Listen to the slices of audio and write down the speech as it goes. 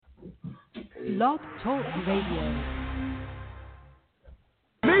Blog Talk Radio.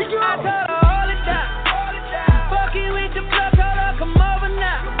 I told her hold it down. Fucking with the plug, told her come over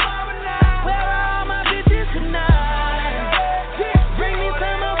now. Where are all my bitches tonight? Bring me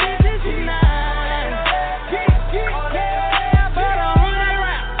some more bitches tonight. Yeah, I bought a 100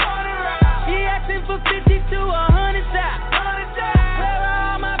 round. She asking for 50 to 100 shots. Where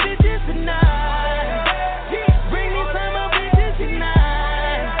are all my bitches tonight? Bring me some more bitches tonight.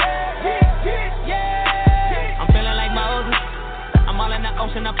 Yeah, I'm feeling like Moses. I'm all in the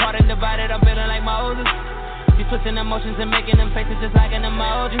ocean, apart and divided. I'm feeling like Moses. She twisting emotions and making them faces just like an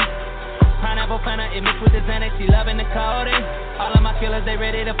emoji. Pineapple Fanta, it mixed with the Xanax. She loving the codeine. All of my killers, they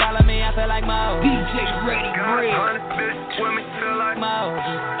ready to follow me. I feel like Moses. DJ Ready Grill. Got 100 bitches with me, feel like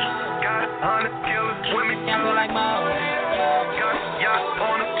Moses. Got 100 killers with me, I feel like Moses. Got a yacht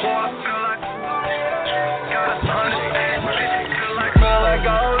on the water, feel like. Got 100 bad bitches, feel like. Smell like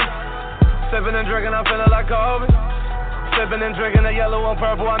gold. Sipping and drinking, I'm feeling like Kobe. Sipping and drinking the yellow and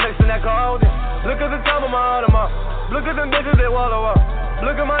purple, I'm mixing that cold. Look at the top of my Audemars. Look at them bitches, they wallow up.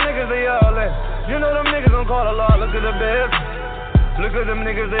 Look at my niggas, they yelling. You know them niggas gon' call a lot. Look at the beds. Look at them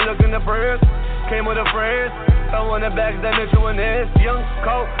niggas, they looking the prayers. Came with a friend. Throwing the bags that bitch you in this. Young,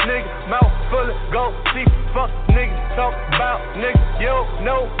 cold nigga, mouth full of gold. See, fuck niggas, talk about niggas. You don't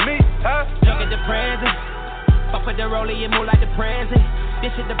know me, huh? Look at the present. Fuck with the rollie and move like the present.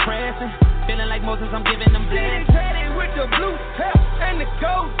 This shit depressing. Feeling like Moses, I'm giving them blessings. Tatted with the blue hair and the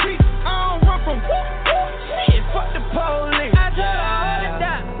gold teeth. I don't run from shit, fuck the police. I told her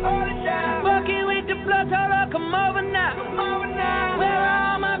hold it down. Fucking with the blood, told her come over now. Where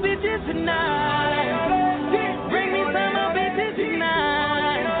are all my bitches tonight? Bring me some more bitches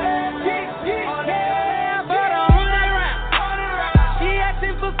tonight. Yeah, I bought a 100 round. She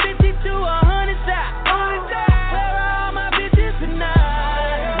asking for 50 to 100 shots. Where are all my bitches tonight?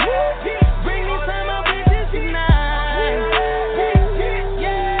 Bring me some more bitches tonight.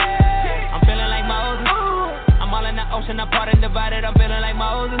 Yeah, I'm feeling like Moses. I'm all in the ocean, apart and divided. I'm feeling like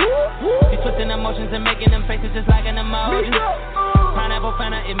Moses. She twisting emotions and making them faces just like an emoji. Pineapple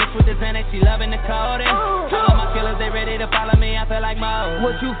Fanta, it mixed with the Xanax. She loving the codeine. All of my killers, they ready to follow me. I feel like Moses.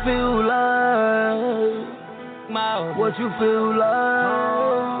 What you feel like? Moses. What you feel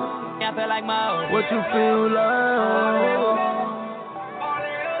like? I feel like Moses. What you feel like?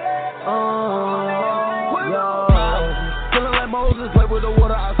 Feeling like Moses, play with the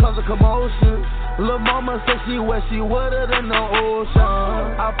water, I cause a commotion. Lil' mama said she wet, she wetter than the ocean.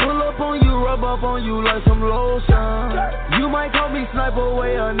 I pull up on you, rub up on you like some lotion. You might call me sniper,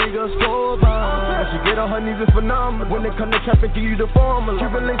 way a nigga score by. She get on her knees, it's phenomenal. When they come to traffic, give you the formula.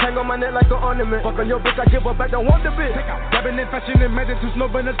 Cuban links hang on my neck like an ornament. Fuck on your bitch, I give her back, don't want the bitch. Dabbing in fashion and magic, too snow,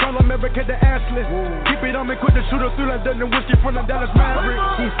 but it's all America, the assless. Keep it on me, quit the shooter through like Dutton whiskey from the Dallas Mavericks.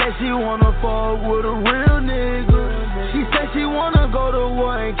 She said she wanna fuck with a real nigga. She said she wanna go to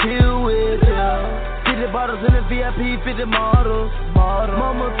war and kill with ya. 50 bottles in the VIP, 50 models.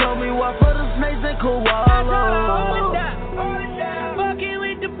 Mama told me walk for the snakes and koalas. Fucking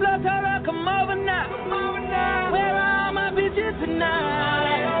with the blood, told her come over now. Where are all my bitches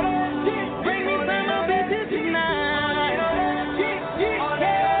tonight? Bring me some more bitches tonight.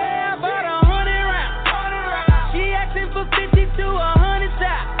 Yeah, I bought a 100 round. She asking for 50 to 100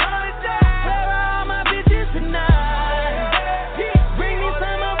 shots. Where are all my bitches tonight? Bring me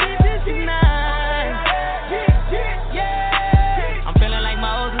some more bitches tonight. Yeah, I'm feeling like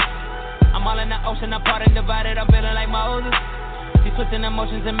Moses. I'm all in the ocean, apart and divided. I'm feeling like Moses. She twisting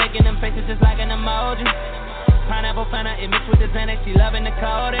emotions and making them faces just like an emoji. Pineapple Fanta, it mixed with the Xanax. She loving the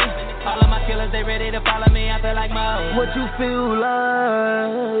codeine. All of my killers, they ready to follow me. I feel like Moses. What you feel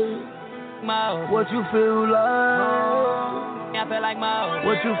like? Moses. What you feel like? I feel like Moses.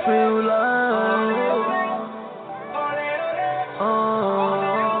 What you feel like?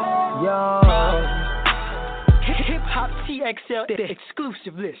 Hip Hop TXL, the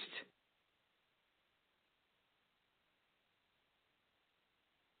exclusive list.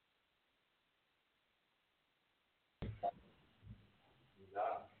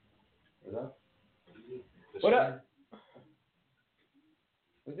 What up?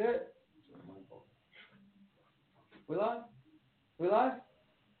 We good? We live? We live?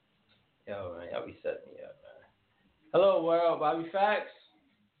 Yo, man, y'all be setting me up, man. Hello, world. Bobby Facts.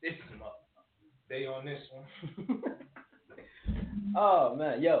 This is my day on this one. Oh,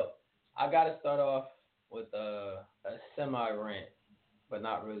 man. Yo, I got to start off with a semi-rant, but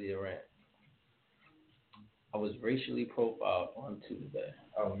not really a rant. I was racially profiled on Tuesday.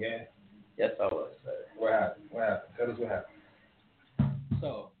 Oh, yeah? Yes, I was, sir. What happened? Tell us what happened.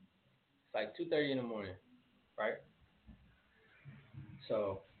 So, it's like 2:30 in the morning, right?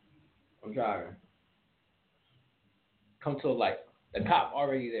 So, I'm driving. Come to a light. The cop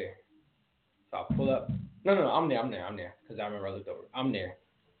already there. So I pull up. No, I'm there. Because I remember I looked over. I'm there.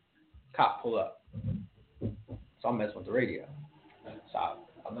 Cop pull up. So I'm messing with the radio. So I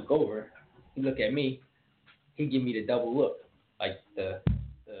look over. He look at me. He give me the double look. Like the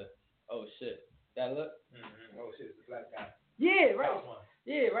oh shit. That look? Mm-hmm. Oh shit, it's the black guy. Yeah, right.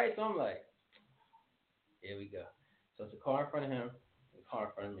 Yeah, right. So I'm like, here we go. So it's a car in front of him, a car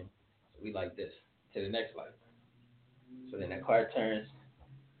in front of me. So we like this to the next light. So then that car turns.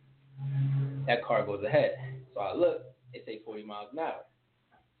 That car goes ahead. So I look, it say 40 miles an hour.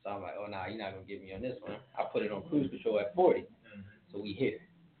 So I'm like, oh, nah, you're not going to get me on this one. I put it on cruise control at 40. So we hit it.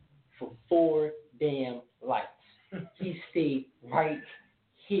 For 4 damn lights. He stayed right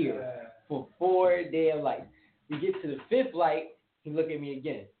here for 4 damn lights. We get to the 5th light, he look at me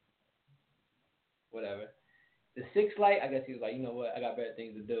again. Whatever. The 6th light, I guess he was like, you know what, I got better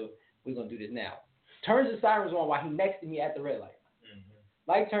things to do. We're going to do this now. Turns the sirens on while he next to me at the red light.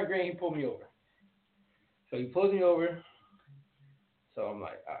 Light turned green, he pulled me over. So he pulls me over. So I'm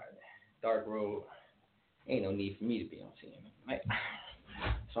like, all right, dark road. Ain't no need for me to be on scene. Right?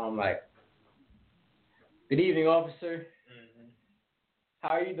 So I'm like, good evening, officer. How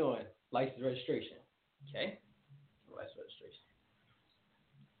are you doing? License registration. Okay. License registration.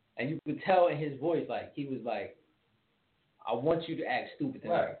 And you could tell in his voice, like, he was like, I want you to act stupid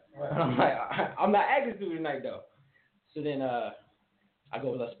tonight. Right. I'm like, I'm not acting stupid tonight, though. So then I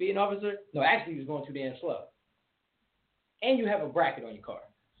go, was I speeding, officer? No, actually, he was going too damn slow. And you have a bracket on your car.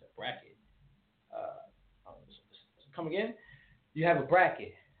 I said, bracket? Come again? You have a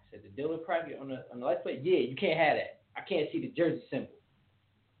bracket. I said, the dealer bracket on the license plate? Yeah, you can't have that. I can't see the jersey symbol.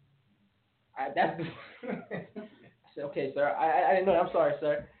 That's the I said, okay, sir. I didn't know that. I'm sorry,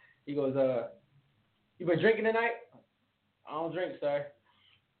 sir. He goes, you been drinking tonight? I don't drink, sir.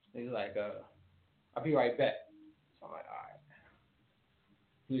 He's like, I'll be right back. So I'm like, all right.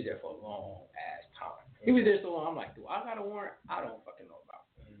 He was there for a long ass time. He was there so long. I'm like, do I got a warrant? I don't fucking know about.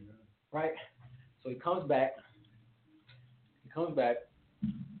 Right? So he comes back.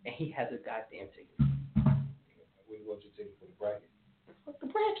 And he has a goddamn ticket. What was your ticket for the bracket? Fuck the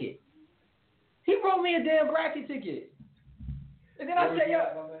bracket. He wrote me a damn bracket ticket. And then I said,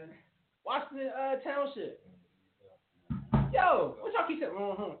 yo, Washington Township. Yo, what y'all keep saying?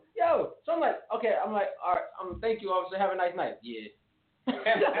 Yo, so I'm like, okay, all right, thank you, officer. Have a nice night. Yeah.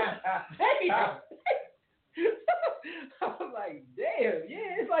 Damn. I was like, damn,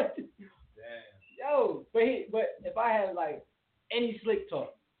 yeah, it's like, damn. Yo, but if I had like any slick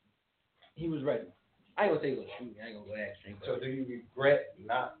talk, he was ready. I ain't gonna say he was gonna shoot me. I ain't gonna go that extreme. So do you regret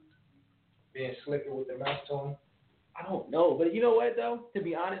not being slicker with the mouth tone? I don't know, but you know what though? To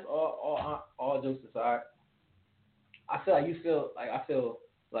be honest, all jokes aside, I feel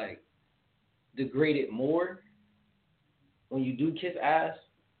like degraded more when you do kiss ass.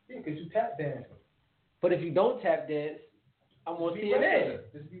 Yeah, because you tap dance. But if you don't tap dance, I'm gonna see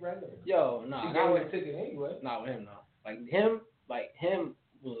it. Just be regular. Yo, nah. She got with a ticket anyway. Not with him, no. Like him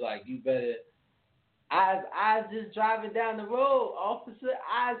was like, you better. I just driving down the road, officer.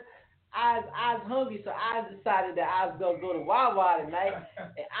 I was hungry, so I decided that I was gonna go to Wawa tonight,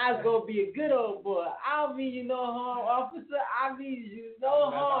 and I was gonna be a good old boy. I don't mean you no harm, officer. I mean you no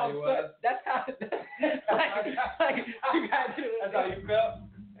harm. That's how. Like you gotta do it. That's how you felt.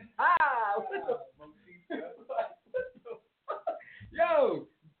 What the fuck? Yo,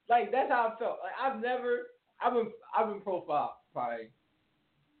 like that's how I felt. Like I've been profiled probably.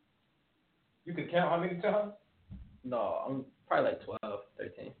 You could count how many times? No, I'm probably like 12,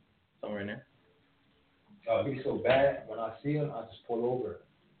 13, somewhere in there. Oh, it'd be so bad. When I see him, I just pull over.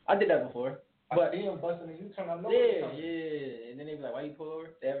 I did that before. But see him busting the U-turn, I know. Yeah. And then they be like, why you pull over?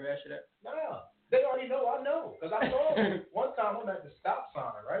 They ever ask you that? No. They already know. I know. Because I saw them. One time I'm at the stop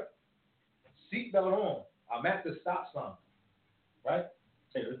sign, right? Seatbelt on. I'm at the stop sign, right?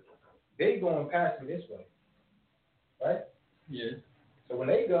 They going past me this way, right? Yeah. So when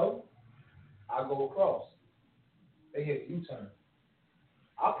they go, I go across. They hit the U-turn.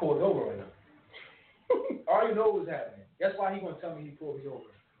 I pulled over on them. I already know what's happening. That's why he gonna tell me he pulled me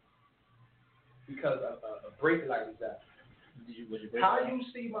over. Because a brake light is out. How you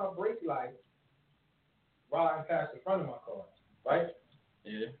see my brake light riding past the front of my car, right?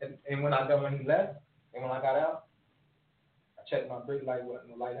 Yeah. And when he left, and when I got out, I checked my brake light, wasn't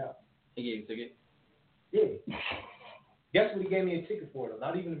no light out. He gave you a ticket? Yeah. Guess what he gave me a ticket for though?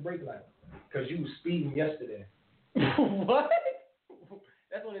 Not even a brake light. Because you was speeding yesterday. What?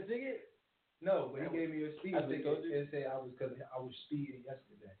 That's on the ticket? No, but he gave me a speeding ticket and said because I was speeding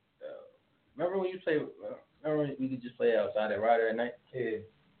yesterday. Remember when we could just play outside at Ryder at night? Yeah.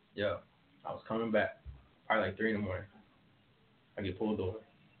 Yo, was coming back, probably like 3 in the morning. I get pulled over.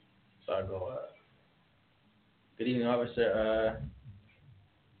 So I go, good evening, officer.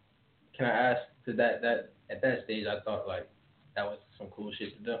 Can I ask? Cause that at that stage I thought like that was some cool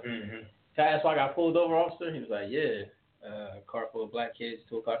shit to do. Mm-hmm. Can I ask why I got pulled over, officer? He was like, yeah, car full of black kids,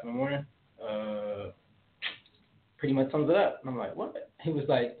 2:00 in the morning. Pretty much sums it up. And I'm like, what? He was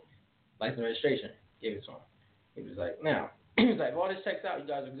like, license and registration. Gave it to him. He was like, now. He was like, if all this checks out, you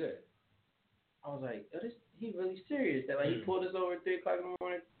guys are good. I was like, oh, he really serious. That like he pulled us over at 3:00 in the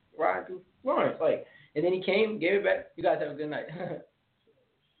morning, riding through Florence. Like, and then he came, gave it back. You guys have a good night.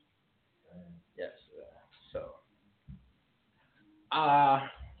 Yes. So, I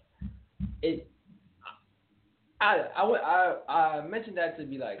mentioned that to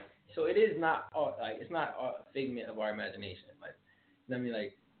be like, so it is not like it's not a figment of our imagination. Like, you know what I mean,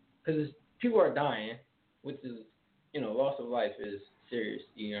 like, because people are dying, which is, loss of life is serious.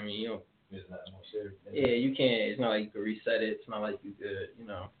 You know what I mean? You don't. It's not more serious. Yeah, you can't. It's not like you could reset it. It's not like you could,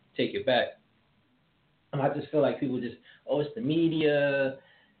 take it back. And I just feel like people just, it's the media.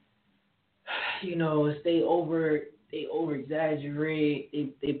 They over exaggerate.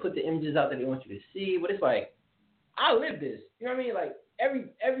 They put the images out that they want you to see, but it's like, I live this. You know what I mean? Like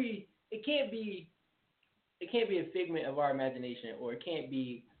it can't be a figment of our imagination, or it can't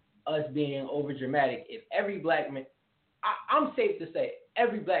be us being over dramatic. If every black man, I'm safe to say,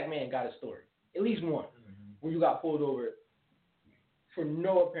 every black man got a story, at least one, where you got pulled over for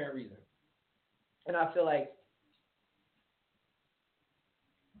no apparent reason. And I feel like,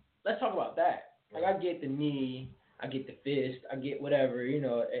 let's talk about that. Like, I get the knee, I get the fist, I get whatever,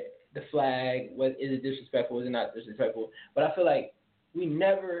 the flag. What is it disrespectful? Is it not disrespectful? But I feel like we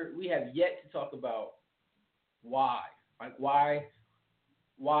have yet to talk about why. Like, why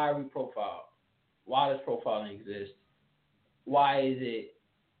are we profiled? Why does profiling exist? Why is it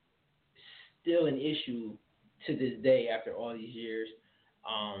still an issue to this day after all these years?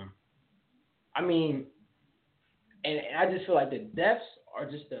 I mean, and I just feel like the deaths are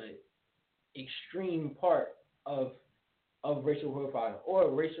just the extreme part of racial profiling, or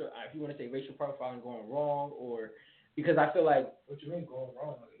racial, if you want to say racial profiling going wrong, or because I feel like, what you mean going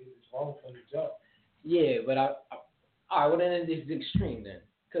wrong? Like, it's wrong from the jump. Yeah, but all right, well then it's extreme then,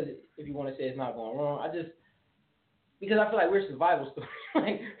 because if you want to say it's not going wrong, because I feel like we're survival stories.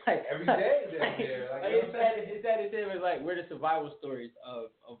 like every day they're there. It's sad to say, but like we're the survival stories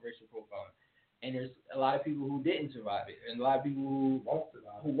of racial profiling. And there's a lot of people who didn't survive it, and a lot of people who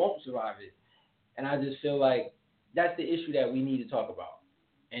won't survive it. And I just feel like that's the issue that we need to talk about,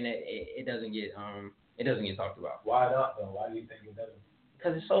 and it doesn't get talked about. Why not though? Why do you think it doesn't?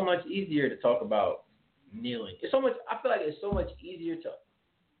 Because it's so much easier to talk about kneeling. I feel like it's so much easier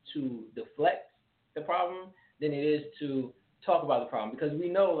to deflect the problem than it is to talk about the problem, because we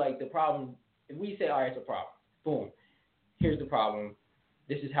know, like, the problem. If we say, all right, it's a problem, boom, here's the problem.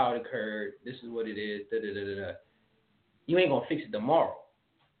 This is how it occurred. This is what it is. Da, da, da, da, da. You ain't gonna fix it tomorrow.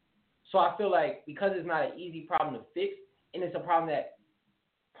 So I feel like because it's not an easy problem to fix, and it's a problem that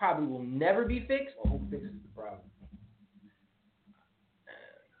probably will never be fixed. Well, who fixes the problem?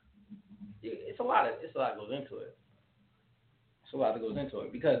 It's a lot that goes into it. It's a lot that goes into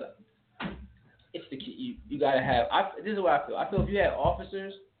it, because it's the key. You gotta have. This is what I feel. I feel if you had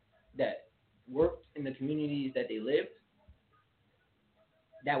officers that worked in the communities that they lived,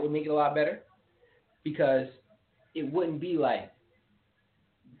 that would make it a lot better, because it wouldn't be like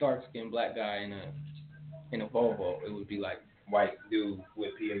dark-skinned black guy in a Volvo. It would be like white dude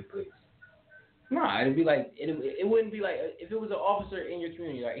with PA plates. Nah, it'd be like it wouldn't be like if it was an officer in your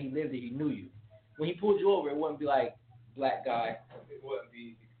community, like he lived there, he knew you. When he pulled you over, it wouldn't be like black guy. It wouldn't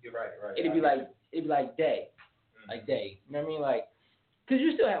be. You're right. It'd be like day, like day. You know what I mean? Like, cause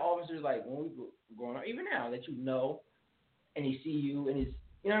you still have officers like when we were growing up, even now, that and they see you, and it's,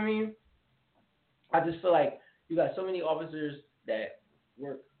 you know what I mean? I just feel like you got so many officers that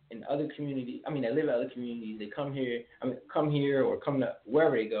work in other communities. I mean, that live in other communities. They come here or come to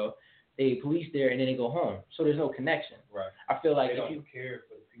wherever they go. They police there and then they go home. So there's no connection. Right. I feel like they don't care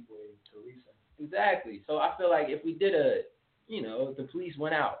for the people in policing. Exactly. So I feel like if we did the police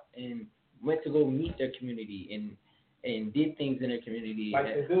went out and went to go meet their community and did things in their community.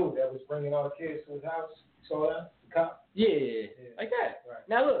 Like the dude that was bringing all the kids to his house. You saw that? The cop? Yeah, like that. Right.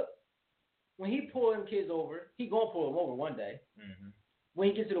 Now look, when he pull them kids over, he gonna pull them over one day. Mm-hmm. When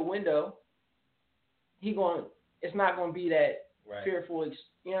he gets to the window, it's not gonna be that fearful.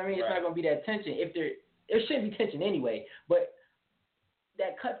 You know what I mean? It's not gonna be that tension. There shouldn't be tension anyway, but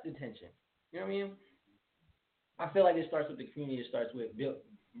that cuts the tension. You know what I mean? I feel like it starts with the community. It starts with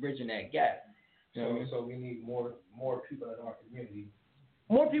bridging that gap. You know what I mean? So we need more people in our community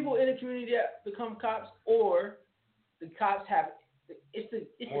more people in the community that become cops, or the cops have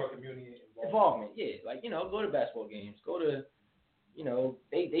it's more community involvement. Yeah, like go to basketball games, go to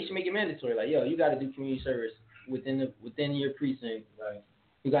they should make it mandatory. Like you got to do community service within your precinct. Right.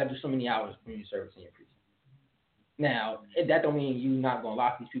 You got to do so many hours of community service in your precinct. Now that don't mean you're not gonna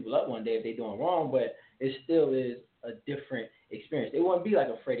lock these people up one day if they're doing wrong, but it still is a different experience. It wouldn't be like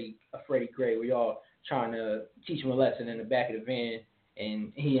a Freddie Gray where y'all trying to teach him a lesson in the back of the van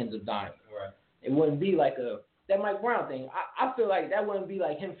and he ends up dying. Right. It wouldn't be like that Mike Brown thing. I feel like that wouldn't be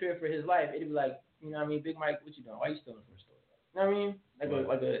like him fearing for his life. It'd be like, Big Mike, what you doing? Why you stealing from the store? You know what I mean?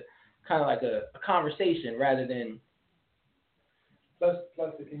 Like a kind of like a conversation rather than. Plus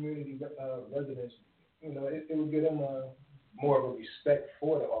the community residents, it would give them more of a respect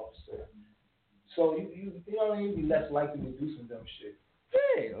for the officer. So you'd be less likely to do some dumb shit.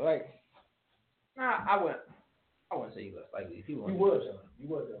 Yeah, like I wouldn't say you less likely. You would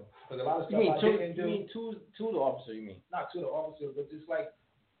though. Because a lot of stuff you mean to the officer? You mean not to the officer, but just like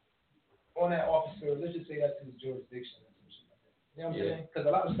on that officer. Let's just say that's his jurisdiction or some shit like that. You know what I'm saying? Because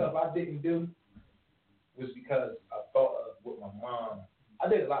a lot of stuff I didn't do was because I thought of what my mom. I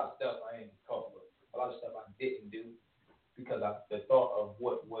did a lot of stuff I ain't caught, but a lot of stuff I didn't do because the thought of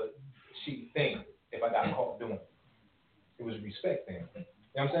what she think if I got caught doing it. It was respect thing. You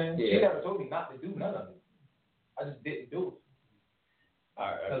know what I'm saying? Yeah. She never told me not to do none of it. I just didn't do it. All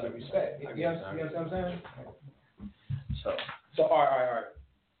right. Because of respect. You know what I'm saying? So all right.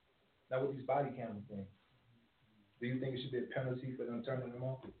 Now with these body camera things, do you think it should be a penalty for them turning them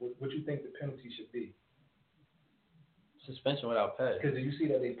off? What you think the penalty should be? Suspension without pay. Because do you see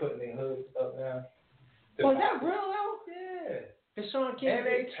that they putting their hoods up now? Was that real though? Yeah. Sean King. And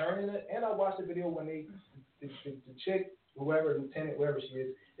they turning it. And I watched the video when the chick, whoever, lieutenant, whoever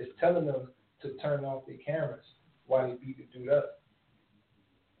she is telling them to turn off their cameras while they beat the dude up.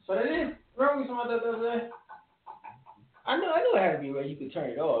 So they didn't. Remember we talking about that the other day? I know it had to be where you could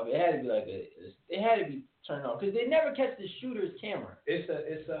turn it off. It had to be it had to be turned off because they never catch the shooter's camera. It's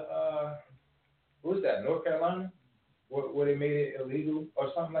a what was that? North Carolina, where they made it illegal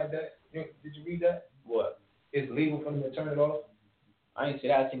or something like that. Did you read that? What? It's legal for them to turn it off. I ain't see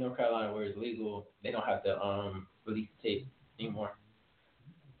that. I see North Carolina where it's legal. They don't have to release the tape anymore.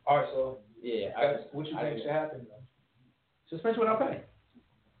 All right, so yeah. What you think should happen though? Suspension without pay.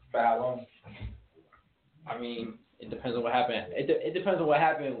 For how long? I mean, it depends on what happened. It depends on what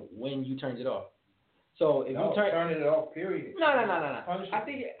happened when you turned it off. So if you turning it off, period. No. I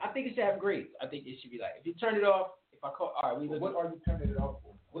think it should have grades. I think it should be like if you turn it off. If I call, all right, what are you turning it off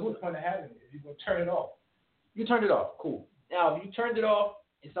for? What's the point of having it if you're gonna turn it off? You turned it off. Cool. Now, if you turned it off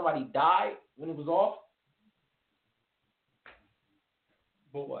and somebody died when it was off,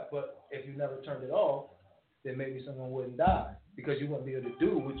 But if you never turned it off, then maybe someone wouldn't die because you wouldn't be able to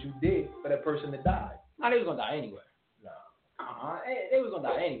do what you did for that person that died. No, they was gonna die anyway. No. They was gonna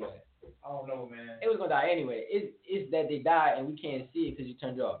die anyway. I don't know, man. They was gonna die anyway. It's that they died and we can't see it because you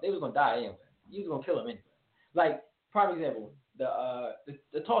turned it off. They was gonna die anyway. You was gonna kill them anyway. Like, prime example,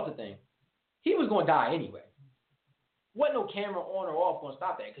 the Tulsa thing. He was gonna die anyway. Wasn't no camera on or off gonna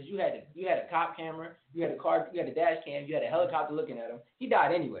stop that because you had a cop camera, you had a car, you had a dash cam, you had a helicopter looking at him. He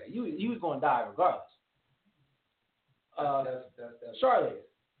died anyway. He was gonna die regardless. That's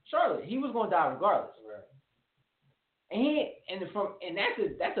Charlotte, he was gonna die regardless. Right. And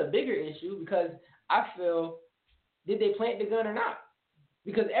that's a bigger issue because I feel, did they plant the gun or not?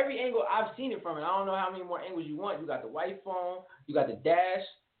 Because every angle I've seen it from, and I don't know how many more angles you want. You got the white phone, you got the dash.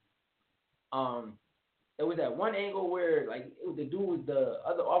 There was that one angle where the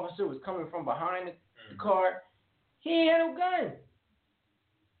other officer was coming from behind the car. He ain't had no gun.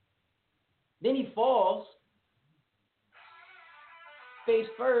 Then he falls face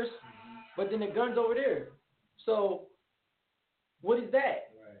first, but then the gun's over there. So what is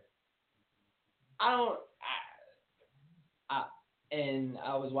that? Right. And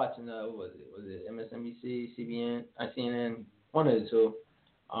I was watching what was it MSNBC, CBN, CNN, one of the two.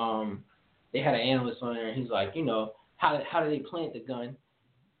 They had an analyst on there, and he's like, how do they plant the gun?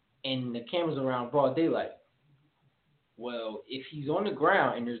 And the camera's around broad daylight. Well, if he's on the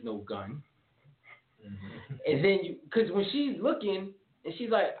ground and there's no gun, and then because when she's looking and she's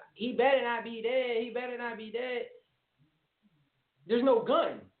like, he better not be dead. There's no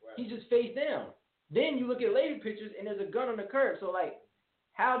gun. Right. He's just face down. Then you look at later pictures and there's a gun on the curb. So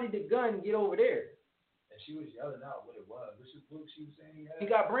how did the gun get over there? And she was yelling out what it was. What she was saying? He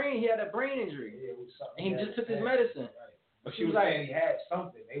had a brain injury. Yeah, it was something. And he just took his medicine. Right. But she was saying he had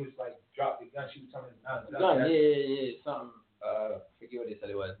something. They was like, drop the gun. She was telling him not to drop the gun. Yeah, something. Forget what they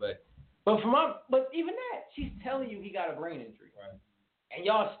said it was, but even that, she's telling you he got a brain injury. Right. and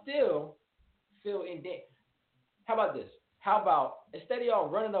y'all still feel in danger. How about this? How about instead of y'all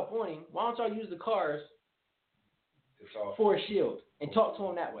running up on him, why don't y'all use the cars for a shield and talk to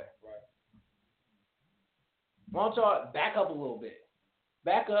him that way? Right. Why don't y'all back up a little bit?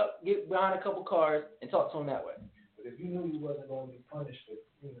 Back up, get behind a couple cars, and talk to him that way. But if you knew you wasn't going to be punished,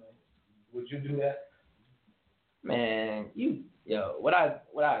 would you do that? Man, would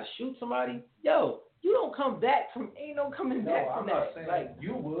I shoot somebody? Yo, you don't come back from, ain't no coming back from that. No, I'm not saying like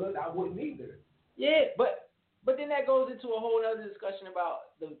you would. I wouldn't either. Yeah, but then that goes into a whole other discussion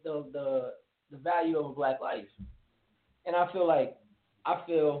about the value of a black life. And I feel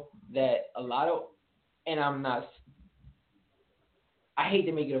that a lot of, and I hate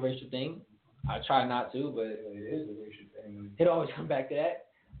to make it a racial thing. I try not to, but it is a racial thing. It always comes back to that.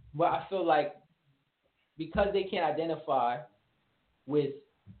 But I feel like because they can't identify with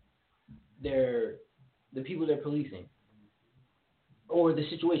the people they're policing or the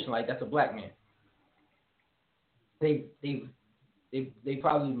situation, like that's a black man. They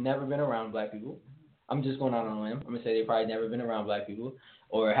probably never been around black people. I'm just going out on a limb. I'm gonna say they probably never been around black people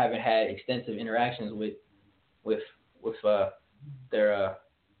or haven't had extensive interactions with their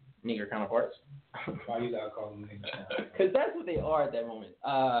nigger counterparts. Why you gotta call them nigger? Because that's what they are at that moment.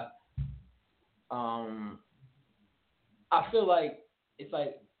 I feel like it's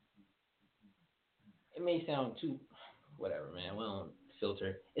like it may sound too whatever, man. We don't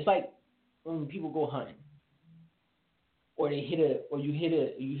filter. It's like when people go hunting, or you hit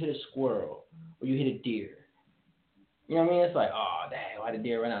a squirrel, or you hit a deer. You know what I mean? It's like, oh dang, why did the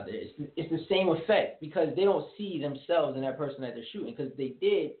deer run out there? It's the same effect because they don't see themselves in that person that they're shooting. Because if they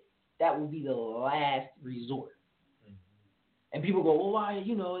did, that would be the last resort. Mm-hmm. And people go, well, why?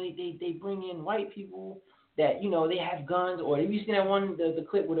 They bring in white people that they have guns. Or have you seen that one the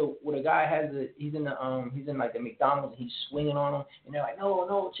clip where a guy he's in like the McDonald's and he's swinging on them and they're like,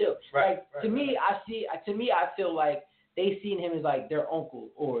 no, chill. To me, I feel like they seen him as like their uncle,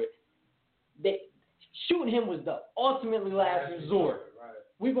 or shooting him was the ultimately last resort. Right.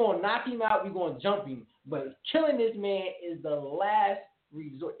 We're going to knock him out. We're going to jump him. But killing this man is the last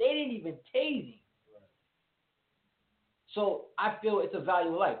resort. They didn't even tase him. Right. So I feel it's a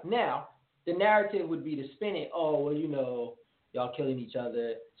value of life. Now, the narrative would be to spin it, y'all killing each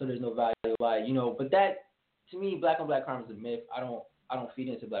other, so there's no value of life. But that, to me, black on black crime is a myth. I don't feed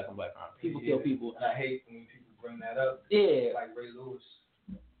into black on black crime. People kill people. And I hate when people bring that up. Yeah. Like Ray Lewis.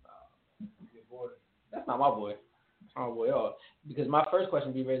 Your boy. That's not my boy. That's not my boy at all. Because my first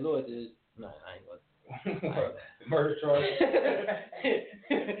question to be Ray Lewis is, no, I ain't gonna. Murder charge.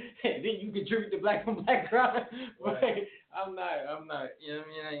 Then you contribute to black on black crime. Right. I'm not. You know what I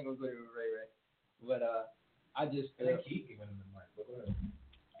mean? I ain't gonna go there with Ray. But I just. I think he giving him the mic. But go ahead.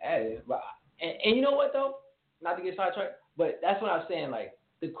 Hey, but and you know what though? Not to get sidetracked, but that's what I'm saying. Like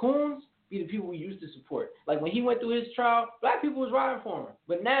the coons be the people we used to support. Like when he went through his trial, black people was riding for him.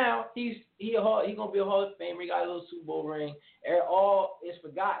 But now he gonna be a Hall of Famer. He got a little Super Bowl ring. All is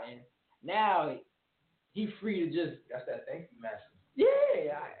forgotten. Now he free to just. That's that thank you master.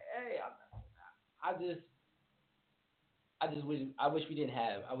 Yeah. I wish we didn't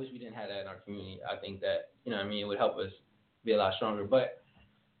have that in our community. I think that it would help us be a lot stronger. But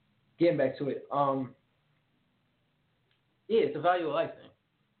getting back to it, it's a value of life thing.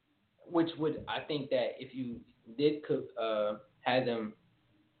 Which would, I think that if you did had the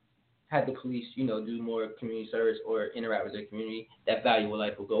police, do more community service or interact with their community, that value of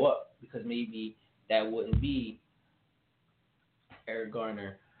life will go up because maybe that wouldn't be Eric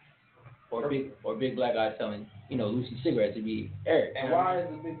Garner or big black guy selling, Lucy cigarettes to be Eric. And why is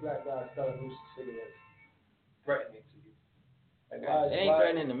the big black guy selling Lucy cigarettes threatening to you? Like, they ain't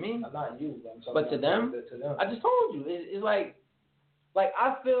threatening to me. Not you, but to them. I just told you, it's like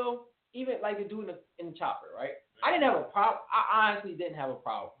I feel. Even like the dude in the chopper, right? I didn't have a problem. I honestly didn't have a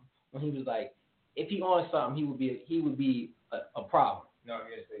problem when he was like, if he on something, he would be a problem. No, he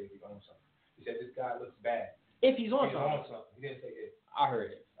didn't say if he's on something. He said this guy looks bad. If he's on something. He didn't say if. I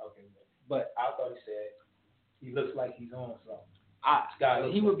heard it. Okay, but I thought he said he looks like he's on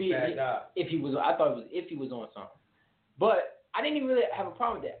something. He would be if he was. I thought it was if he was on something. But I didn't even really have a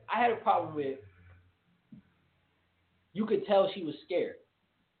problem with that. I had a problem with. You could tell she was scared.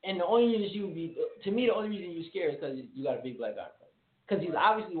 And the only reason you scared is because you got a big black guy. Because he's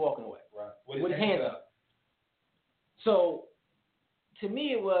obviously walking away. Right. With his hands up. So, to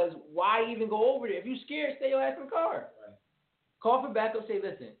me it was, why even go over there? If you're scared, stay your ass in the car. Right. Call for backup, say,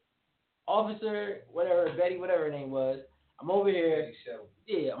 listen, officer, whatever, Betty, whatever her name was, I'm over here.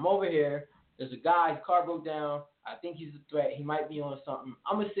 Yeah, I'm over here. There's a guy, his car broke down. I think he's a threat. He might be on something.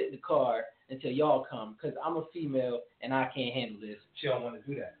 I'm going to sit in the car until y'all come, because I'm a female and I can't handle this. She don't want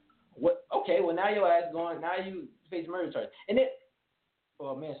to do that. What? Okay, well now your ass going. Now you face murder charge, and then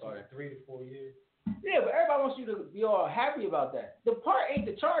manslaughter. 3 to 4 years. Yeah, but everybody wants you to be all happy about that. The part ain't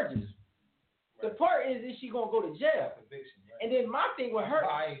the charges. Right. The part is she gonna go to jail? Conviction, right. And then my thing with her.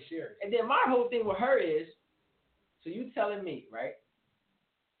 I ain't serious. And then my whole thing with her is, so you telling me, right,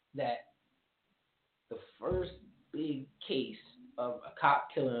 that the first big case of a cop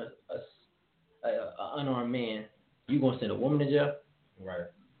killing an unarmed man, you gonna send a woman to jail? Right.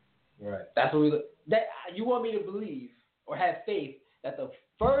 Right. That's what you want me to believe or have faith that the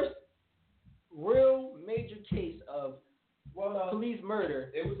first real major case of police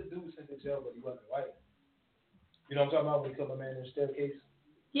murder. It was a dude sent to jail, but he wasn't white. You know what I'm talking about when he killed a man in the staircase?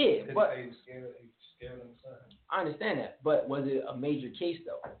 Yeah, but he was scared of him. I understand that, but was it a major case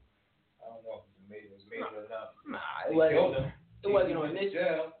though? I don't know if it was major enough. Nah, it wasn't. It wasn't on this.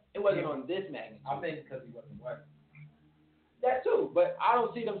 Jail. It wasn't on this magnitude. I think because he wasn't white. That too, but I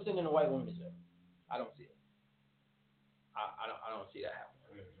don't see them sending a white woman to jail. I don't see it. I don't see that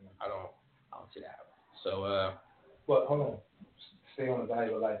happening. Mm-hmm. I don't see that happening. So but hold on, stay on the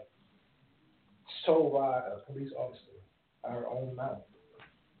value of life. It's told by a police officer out her own mouth.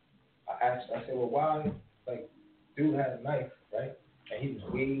 I asked, I said, well, why? Like, dude had a knife, right? And he was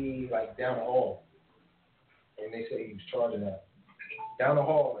way like down the hall, and they said he was charging that down the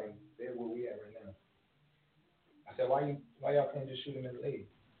hall, and there where we at right now. I said, why y'all can't just shoot him in the leg,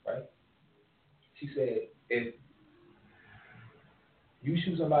 right? She said, if you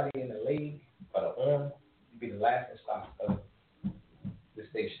shoot somebody in the leg or the arm, you be the laughing stock of the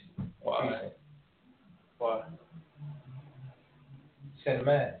station. why? Send a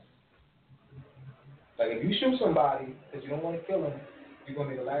mass. Like if you shoot somebody because you don't want to kill them, you're gonna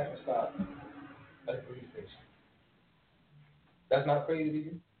be the laughing stock of the police station. That's not crazy to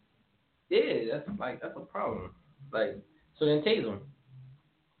you? Yeah, that's a problem. Like, so then tase them.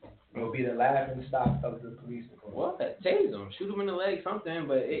 It'll be the laughing stock of the police department. Well, tase them, shoot them in the leg, something.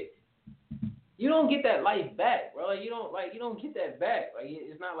 But you don't get that life back, bro. Like you don't get that back. Like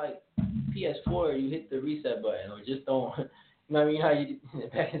it's not like PS4. You hit the reset button or just don't. You know what I mean? How you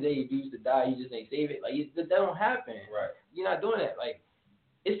back in the day you used to die, you just ain't save it. Like that don't happen. Right. You're not doing that. Like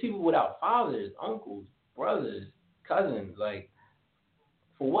it's people without fathers, uncles, brothers, cousins. Like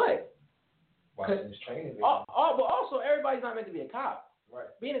for what? Watching this training. But also everybody's not meant to be a cop. Right.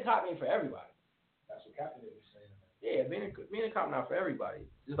 Being a cop ain't for everybody. That's what Captain was saying. Yeah, being a cop not for everybody.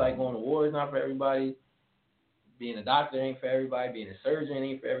 Just like going to war is not for everybody. Being a doctor ain't for everybody. Being a surgeon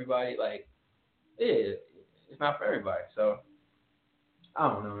ain't for everybody. Like, yeah, it's not for everybody. So, I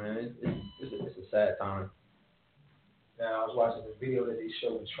don't know, man. It's a sad time. Now, I was watching this video that they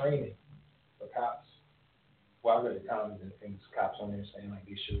showed training for cops. Well, I read the comments and things, cops on there saying like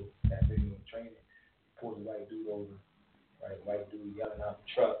they showed that video of training. Pulled a white dude over, right? White dude yelling out the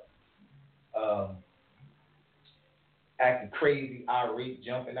truck. Acting crazy, irate,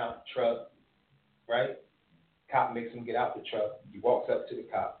 jumping out the truck, right? Cop makes him get out the truck. He walks up to the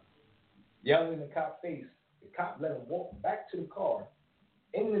cop, yelling in the cop's face. The cop let him walk back to the car,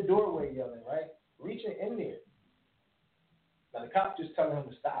 in the doorway yelling, right? Reaching in there. Now the cop just telling him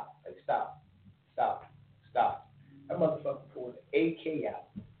to stop. Like, stop. That motherfucker pulled an AK out,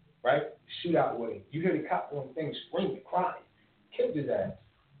 right? Shootout with him. You hear the cop doing things, screaming, crying. Killed his ass,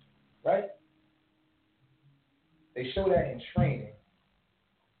 right? They show that in training.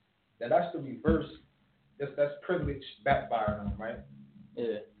 Now that's the reverse. That's privilege backfiring on him, right?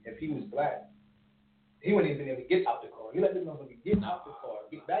 Yeah. If he was black, he wouldn't even be able to get out the car. You let this motherfucker get out the car,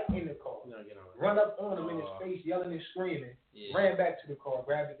 get back in the car, run up on him in his face, yelling and screaming, ran back to the car,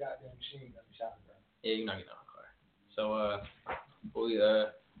 grabbed the goddamn machine gun and shot him down. Yeah, you're not getting out of the car. So,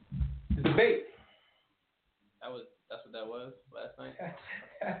 the debate. That's what that was last night.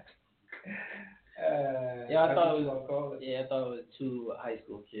 I thought it was. I thought it was two high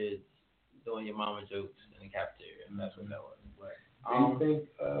school kids doing your mama jokes in the cafeteria. That's what that was. But, do you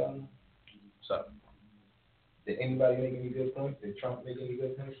think? So. Did anybody make any good points? Did Trump make any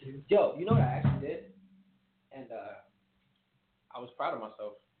good points to you? Yo, you know what I actually did, and I was proud of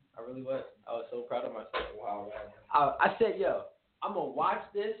myself. I really was. I was so proud of myself. Wow. I said, yo, I'm gonna watch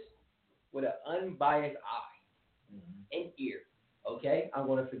this with an unbiased eye and ear. Okay, I'm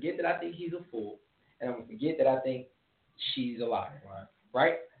gonna forget that I think he's a fool, and I'm gonna forget that I think she's a liar.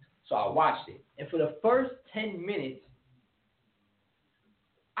 Right? So I watched it, and for the first 10 minutes,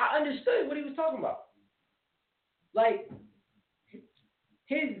 I understood what he was talking about. Like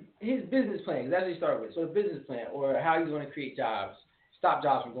his business plan. That's what he started with. So the business plan, or how he's going to create jobs, stop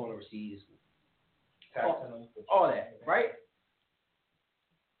jobs from going overseas, all that, right?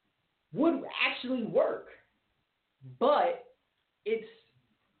 would actually work, but it's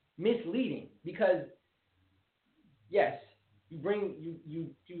misleading because yes, you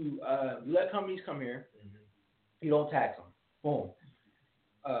let companies come here, you don't tax them, boom.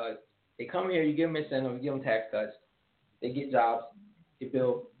 They come here, you give them incentives, you give them tax cuts, they get jobs, they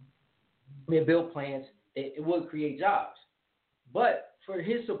build plants, it would create jobs. But for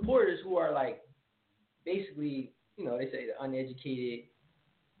his supporters who are like basically, you know, they say the uneducated,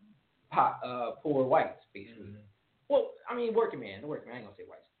 poor whites, basically. Mm-hmm. Well, I mean, working man, I ain't gonna say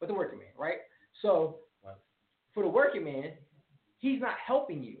whites, but the working man, right? So for the working man, he's not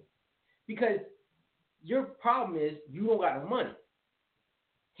helping you because your problem is you don't got no money.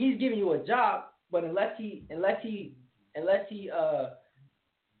 He's giving you a job, but unless he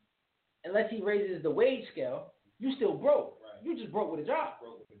raises the wage scale, you still broke. Right. You just broke with a job.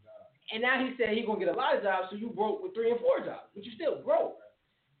 And now he said he's gonna get a lot of jobs, so you broke with 3 and 4 jobs, but you still broke. Right.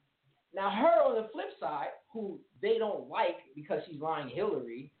 Now her on the flip side, who they don't like because she's lying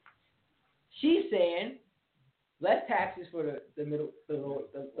Hillary, she's saying less taxes for the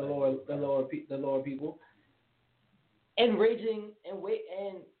lower people, and raising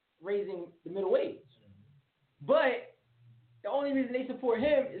the middle wage. Mm-hmm. But the only reason they support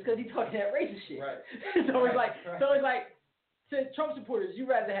him is because he's talking that racist shit. Right. So it's like to Trump supporters, you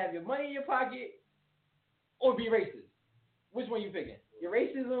rather have your money in your pocket or be racist. Which one you picking? Your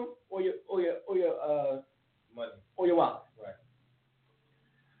racism or your money or your wallet? Right.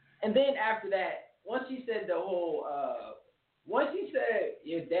 And then after that, once he said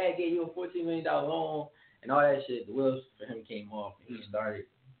your dad gave you a $14 million loan and all that shit, the wheels for him came off and he started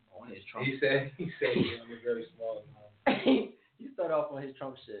on his Trump. He said he was a very small amount. He started off on his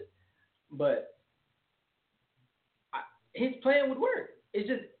Trump shit, but his plan would work. It's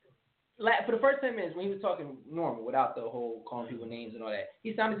just for the first 10 minutes when he was talking normal without the whole calling people names and all that,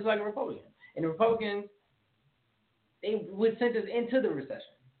 he sounded just like a Republican. And the Republicans, they would send us into the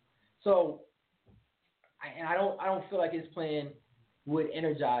recession. So, I don't feel like his plan would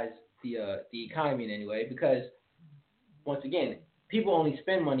energize the economy in any way because, once again, people only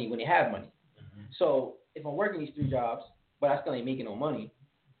spend money when they have money. Mm-hmm. So if I'm working these 3 jobs, but I still ain't making no money,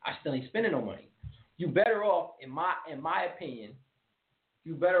 I still ain't spending no money. You better off, in my opinion,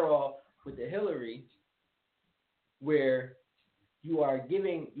 you better off with the Hillary, where you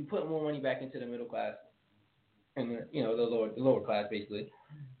put more money back into the middle class and the lower class basically,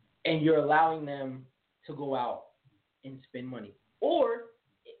 and you're allowing them to go out and spend money. Or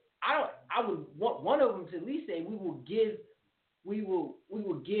I would want one of them to at least say we will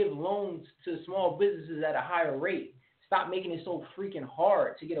give loans to small businesses at a higher rate. Stop making it so freaking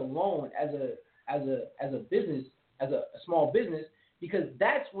hard to get a loan as a business, as a small business, because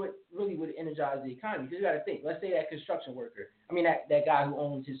that's what really would energize the economy. Because you got to think, let's say that construction worker, that guy who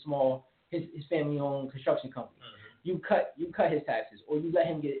owns his family-owned construction company. Mm-hmm. You cut his taxes, or you let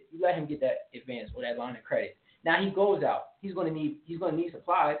him get that advance or that line of credit. Now he goes out. He's going to need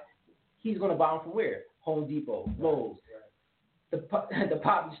supplies. He's going to buy them from where? Home Depot, Lowe's, the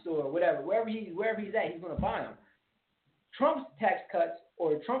Poppy store, whatever. Wherever he's at, he's going to buy them. Trump's tax cuts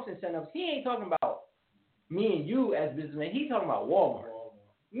or Trump's incentives, he ain't talking about me and you as businessmen. He's talking about Walmart.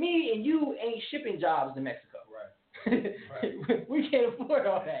 Me and you ain't shipping jobs to Mexico. Right. We can't afford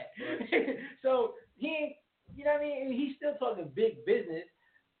all that. Right. So he ain't, you know what I mean? He's still talking big business.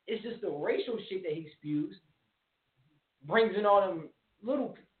 It's just the racial shit that he spews brings in all them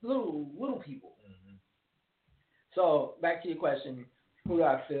little people. Mm-hmm. So back to your question, who do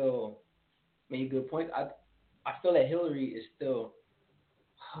I feel made good points? I feel that Hillary is still,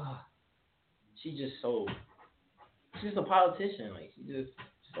 she's just a politician. Like, she just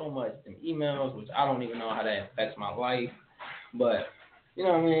so much in emails, which I don't even know how that affects my life. But, you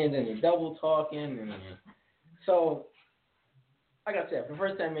know what I mean? Then the double talking. And so, like I said, for the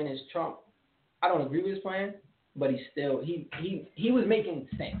first 10 minutes, Trump, I don't agree with his plan, but he was making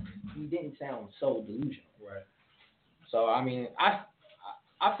sense. He didn't sound so delusional. Right. So, I mean, I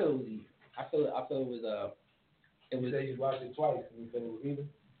feel it was you said you watched it twice and you feel it was even?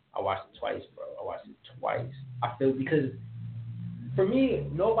 I watched it twice, bro. I feel because for me,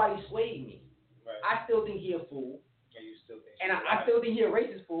 nobody swayed me. Right. I still think he a fool. Yeah, you still think. And I still think he a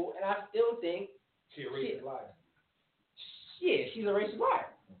racist fool, and I still think she a racist liar. Yeah, she's a racist liar.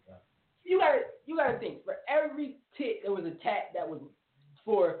 Okay. You gotta think, for every tit there was a tat that was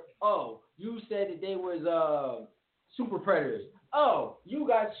for, oh, you said that they was super predators. Oh, you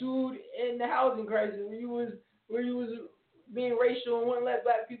got sued in the housing crisis where you was being racial and wouldn't let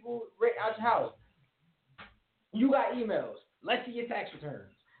black people out your house. You got emails. Let's see your tax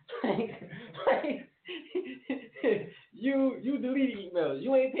returns. you deleted emails.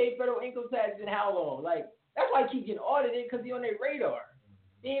 You ain't paid federal income tax in how long? Like, that's why I keep getting audited, because he on their radar.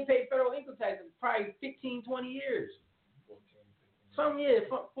 He ain't paid federal income tax in probably 15, 20 years.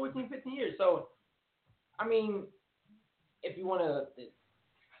 14, 15 years. So, I mean, if you want to,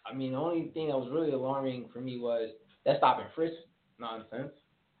 I mean, the only thing that was really alarming for me was that stop and frisk nonsense.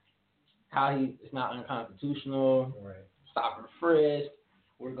 How it's not unconstitutional. Right. Stop and frisk.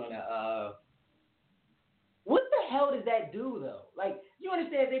 We're gonna what the hell does that do though? Like, you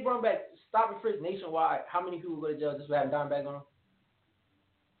understand if they brought back stop and frisk nationwide, how many people go to jail just for having dime bag on them?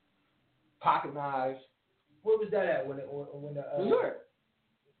 Pocket knives. Where was that at when the New York.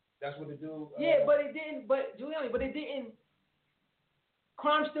 That's what it do. Yeah, but it didn't. But Giuliani, but it didn't.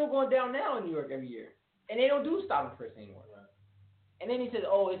 Crime's still going down now in New York every year, and they don't do stop and frisk anymore. Right. And then he says,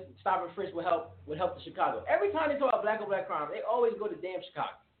 "Oh, it's stop and frisk would help the Chicago." Every time they talk about black on black crime, they always go to damn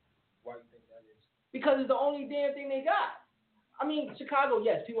Chicago. Why do you think that is? Because it's the only damn thing they got. I mean, Chicago,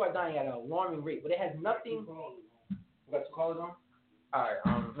 yes, people are dying at an alarming rate, but it has nothing. We got 2 callers on. All right.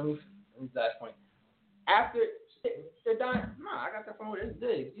 Let me last point. After they're dying, I got that from over there. It's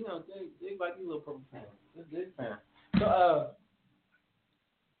Diggs. You know, Diggs like you little purple fan. It's Diggs fan. So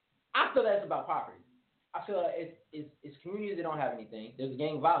I feel that's about poverty. I feel like it's communities that don't have anything. There's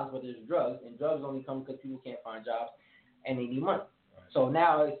gang violence, but there's drugs, and drugs only come because people can't find jobs and they need money. Right. So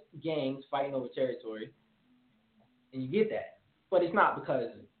now it's gangs fighting over territory, and you get that. But it's not because,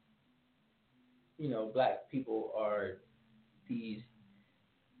 you know, black people are these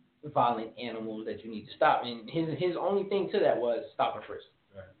violent animals that you need to stop. And his only thing to that was stop and frisk.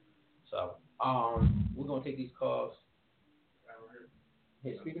 Right. So we're gonna take these calls.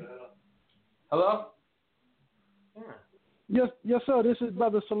 Hey, speaker. Hello. Yeah. Yes, sir. This is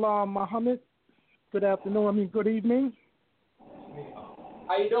Brother Salam Muhammad. Good afternoon. Good evening.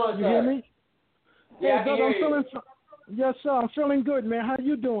 How you doing, sir? You hear me? Yeah, hey, brother, I'm feeling. Yes, sir. I'm feeling good, man. How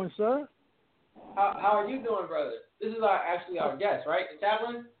you doing, sir? How are you doing, brother? This is our guest, right? The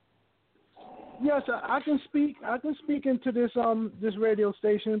chaplain? Yes, I can speak. I can speak into this radio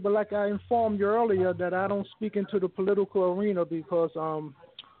station, but like I informed you earlier, that I don't speak into the political arena because I'm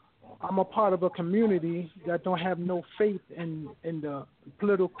a part of a community that don't have no faith in the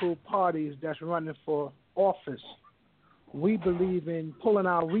political parties that's running for office. We believe in pulling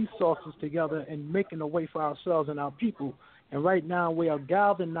our resources together and making a way for ourselves and our people. And right now we are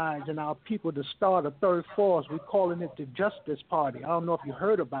galvanizing our people to start a third force. We're calling it the Justice Party. I don't know if you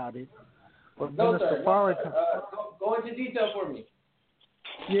heard about it. But no, sir. Go into detail for me.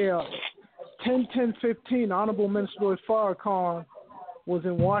 Yeah. 10/10/15, Honorable Minister Farrakhan was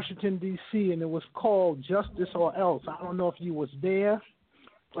in Washington, D.C., and it was called Justice or Else. I don't know if you was there,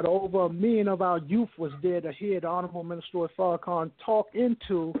 but over 1 million of our youth was there to hear the Honorable Minister Farrakhan talk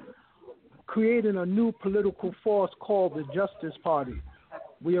into creating a new political force called the Justice Party.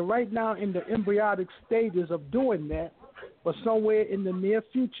 We are right now in the embryonic stages of doing that, but somewhere in the near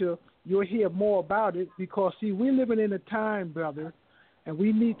future, you'll hear more about it because, see, we're living in a time, brother, and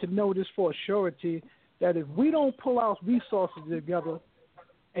we need to know this for a surety, that if we don't pull our resources together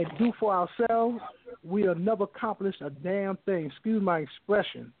and do for ourselves, we'll never accomplish a damn thing. Excuse my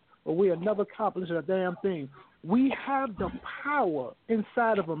expression, but we'll never accomplish a damn thing. We have the power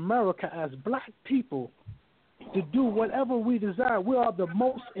inside of America as black people to do whatever we desire. We are the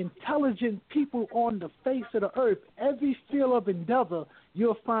most intelligent people on the face of the earth. Every field of endeavor,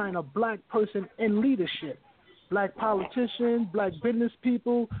 you'll find a black person in leadership. Black politicians, black business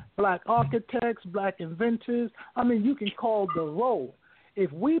people, black architects, black inventors. I mean, you can call the roll.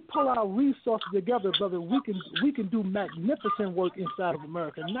 If we pull our resources together, brother, we can do magnificent work inside of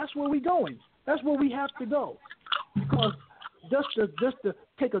America, and that's where we're going. That's where we have to go, because just to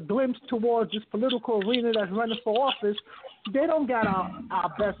take a glimpse towards this political arena that's running for office, they don't got our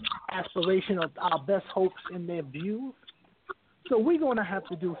best aspiration or our best hopes in their view. So we're going to have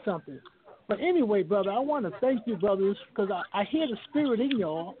to do something. But anyway, brother, I want to thank you, brothers, because I hear the spirit in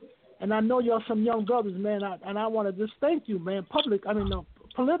y'all, and I know y'all some young brothers, man, and I want to just thank you, man, publicly,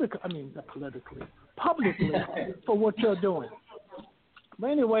 for what you're doing. But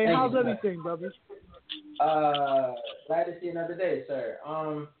anyway, how's everything, brothers? Glad to see another day, sir.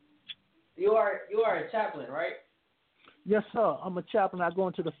 You are a chaplain, right? Yes, sir. I'm a chaplain. I go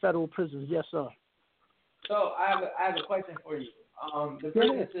into the federal prisons. Yes, sir. So I have a question for you. The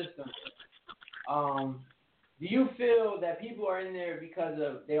prison system. Do you feel that people are in there because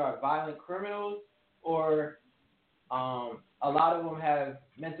they are violent criminals, or a lot of them have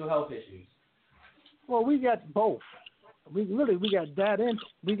mental health issues? Well, we got both. We got that in.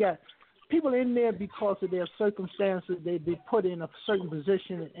 We got people in there because of their circumstances. They put in a certain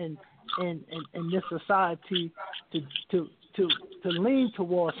position, and in this society to lean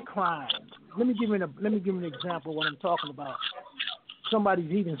towards crime. Let me give you an example of what I'm talking about.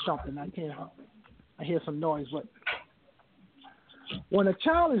 Somebody's eating something. I hear some noise, but when a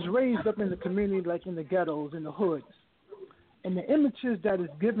child is raised up in the community, like in the ghettos, in the hoods, and the images that is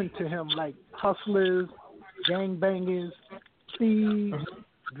given to him, like hustlers, gangbangers, thieves,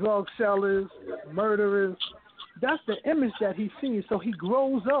 drug sellers, murderers, that's the image that he sees. So he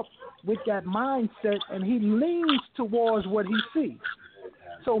grows up with that mindset, and he leans towards what he sees.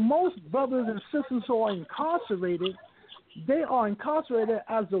 So most brothers and sisters who are incarcerated, they are incarcerated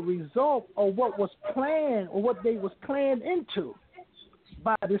as a result of what was planned or what they was planned into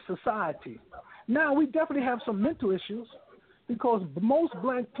by this society. Now, we definitely have some mental issues because most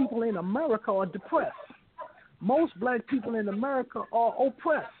black people in America are depressed. Most black people in America are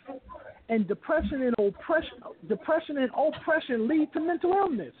oppressed. And depression and oppression lead to mental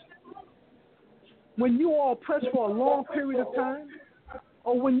illness. When you are oppressed for a long period of time,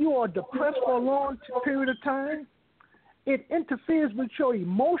 or when you are depressed for a long period of time, it interferes with your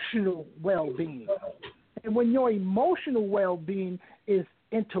emotional well-being. And when your emotional well-being is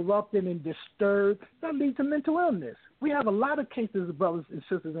interrupted and disturbed, that leads to mental illness. We have a lot of cases of brothers and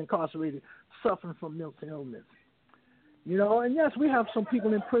sisters incarcerated suffering from mental illness. You know, and yes, we have some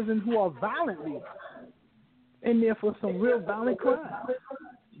people in prison who are violently in there for some real violent crimes.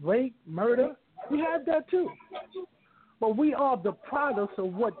 Rape, murder, we have that too. But we are the products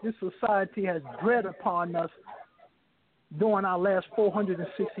of what this society has bred upon us during our last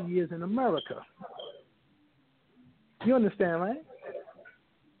 460 years in America. You understand, right?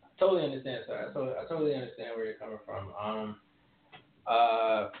 Totally understand, sir. I totally understand where you're coming from.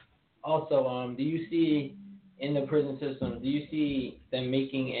 Also, do you see in the prison system, do you see them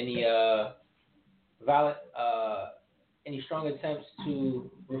making any any strong attempts to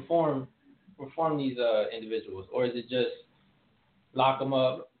reform these individuals, or is it just lock them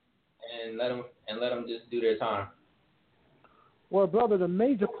up and let them just do their time? Well, brother, the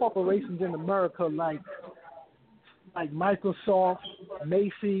major corporations in America, like Microsoft,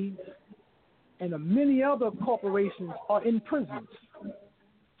 Macy's, and many other corporations, are in prisons.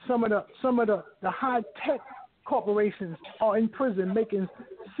 Some of the high tech corporations are in prison making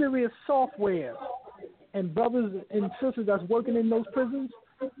serious software, and brothers and sisters that's working in those prisons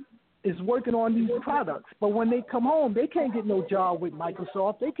is working on these products. But when they come home, they can't get no job with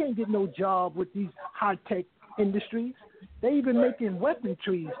Microsoft. They can't get no job with these high tech industries. They even making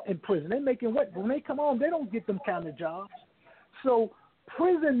weaponry in prison. They making when they come home, they don't get them kind of jobs. So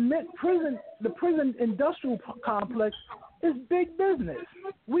the prison industrial complex is big business.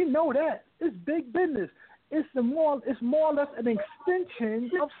 We know that. It's big business. It's more or less an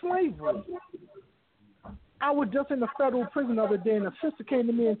extension of slavery. I was just in the federal prison the other day, and a sister came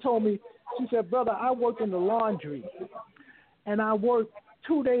to me and told me, she said, brother, I work in the laundry, and I work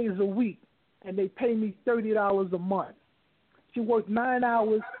 2 days a week, and they pay me $30 a month. She worked 9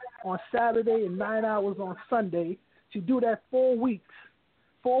 hours on Saturday and 9 hours on Sunday. She do that 4 weeks,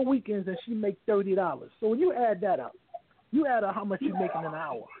 4 weekends, and she make $30. So when you add that up, you add up how much you're making an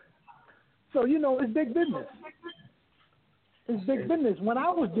hour. So, you know, it's big business. It's big business. When I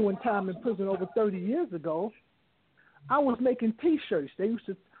was doing time in prison over 30 years ago, I was making T-shirts. We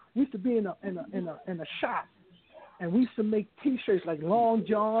used to be in a shop, and we used to make T-shirts like long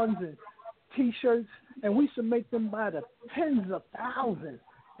johns and T-shirts, and we used to make them by the tens of thousands.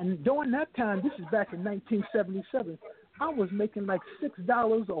 And during that time, this is back in 1977, I was making like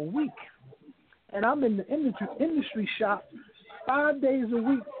 $6 a week, and I'm in the industry shop 5 days a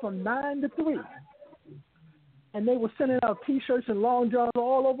week from 9 to 3. And they were sending out T-shirts and long johns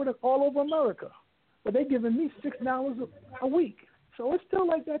all over America. But they giving me $6 a week. So it's still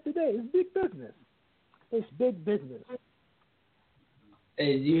like that today. It's big business. It's big business.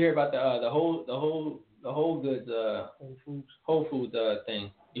 Hey, did you hear about the Whole Goods Whole Foods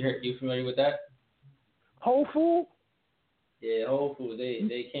thing? You familiar with that? Whole Food? Yeah, Whole Foods.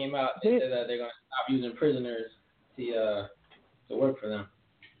 They came out. They said that they're gonna stop using prisoners to work for them.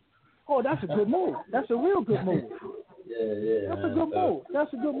 Oh, that's a good move. That's a real good move. Yeah. That's a good move.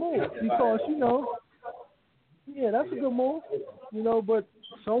 That's a good move because, you know, that's a good move. You know, but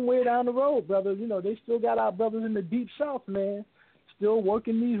somewhere down the road, brother, you know, they still got our brothers in the deep south, man, still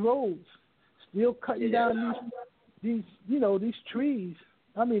working these roads, still cutting down these trees.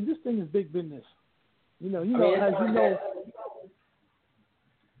 I mean, this thing is big business. Say that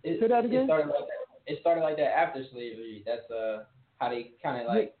again. It started like that after slavery. That's how they kind of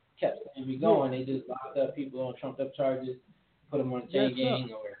like kept slavery going. They just locked up people on trumped up charges, put them on a chain gang,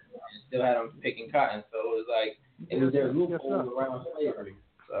 and still had them picking cotton. So it was like it was their loophole around slavery.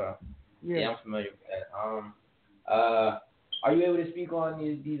 So Yeah, I'm familiar with that. Are you able to speak on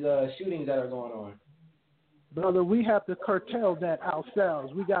these shootings that are going on? Brother, we have to curtail that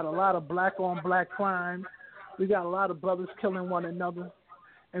ourselves. We got a lot of black-on-black crime. We got a lot of brothers killing one another.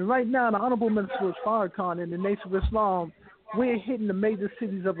 And right now, the Honorable Minister Farrakhan and the Nation of Islam, we're hitting the major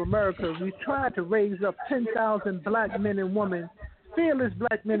cities of America. We tried to raise up 10,000 black men and women, fearless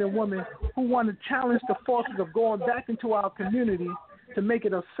black men and women who want to challenge the forces of going back into our community to make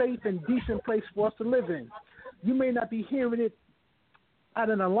it a safe and decent place for us to live in. You may not be hearing it at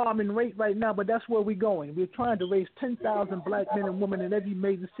an alarming rate right now, but that's where we're going. We're trying to raise 10,000 black men and women in every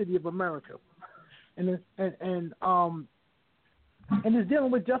major city of America. And it's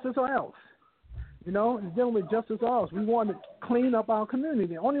dealing with justice or else. You know, it's dealing with justice or else. We want to clean up our community.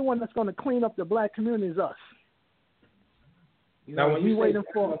 The only one that's going to clean up the black community is us. You know, when you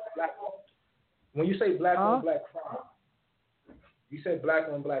say black on black crime, you said black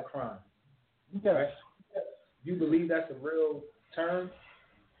on black crime. Yes. Right? You believe that's a real term?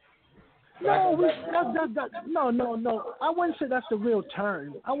 No, no. I wouldn't say that's the real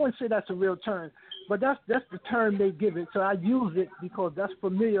term. But that's the term they give it. So I use it because that's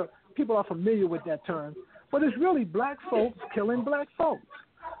familiar. People are familiar with that term. But it's really black folks killing black folks.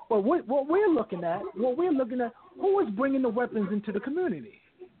 But what we're looking at, who is bringing the weapons into the community?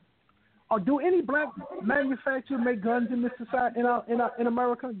 Or do any black manufacturer make guns in this society in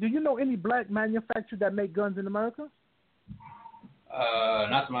America? Do you know any black manufacturer that make guns in America?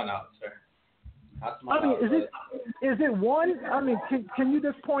 Not to my knowledge, sir. Is it one? I mean, can you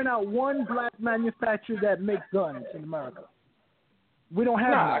just point out one black manufacturer that makes guns in America? We don't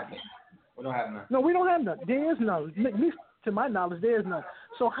have none. We don't have none. No, we don't have none. There is none. At least to my knowledge, there is none.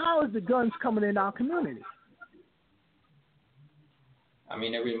 So how is the guns coming in our community? I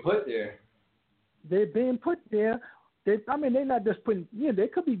mean, they're being put there. They're being put there. They're not just putting. Yeah, they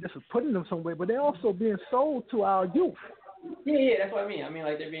could be just putting them somewhere, but they're also being sold to our youth. Yeah, that's what I mean. I mean,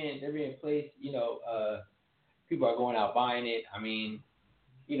 like they're being placed. You know, people are going out buying it. I mean,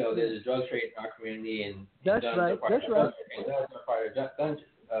 you know, there's a drug trade in our community, and that's right. That's right. And guns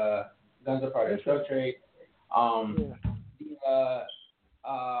are part of the drug trade.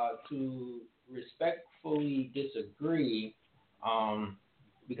 To respectfully disagree,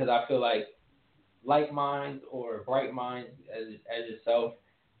 because I feel like minds or bright minds as yourself,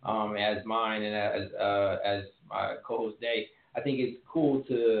 as mine, and as my co-host Day, I think it's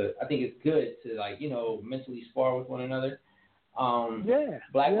good to, like, you know, mentally spar with one another.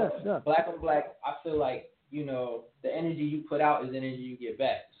 Black on black, I feel like, you know, the energy you put out is the energy you get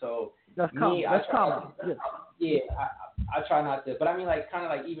back. So that's common. Yeah, I try not to, but I mean, like, kind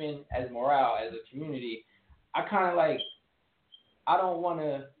of like even as morale, as a community, I kind of like, I don't want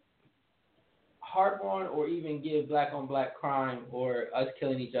to harp on or even give black on black crime or us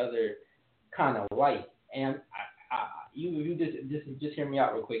killing each other kind of light. And you just hear me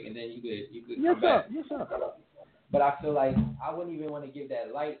out real quick, and then you could come back. Yes, sir. But I feel like I wouldn't even want to give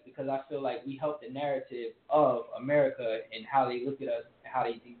that light, because I feel like we help the narrative of America and how they look at us and how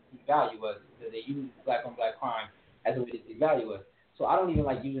they devalue us, because they use black on black crime as a way to devalue us. So I don't even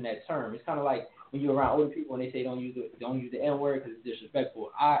like using that term. It's kind of like when you're around older people and they say don't use the N-word because it's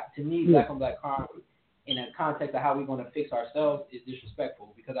disrespectful. To me, black on black crime in a context of how we're going to fix ourselves is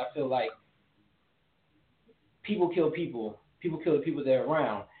disrespectful, because I feel like people kill people. People kill the people they're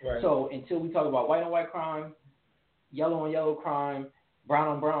around. Right. So until we talk about white on white crime, yellow on yellow crime, brown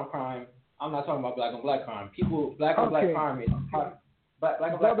on brown crime, I'm not talking about black on black crime. Black on black crime is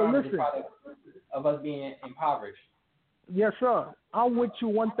black on black crime is a product of us being impoverished. Yes, sir. I'm with you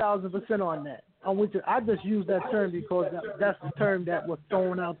 1,000% on that. I'm with you. I just use that term because that's the term that was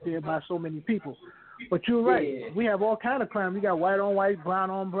thrown out there by so many people. But you're right. Yeah. We have all kind of crime. We got white on white, brown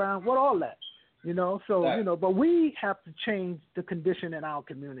on brown, what all that. You know, so you know, but we have to change the condition in our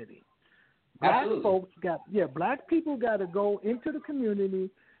community. Black people got to go into the community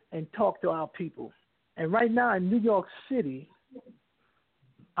and talk to our people. And right now in New York City,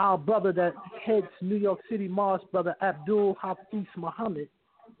 our brother that heads New York City Mosque, Brother Abdul Hafiz Muhammad,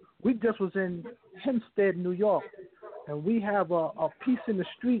 we just was in Hempstead, New York, and we have a Peace in the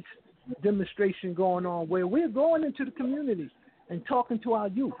Streets demonstration going on where we're going into the community and talking to our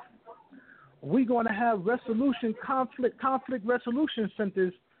youth. We're going to have conflict resolution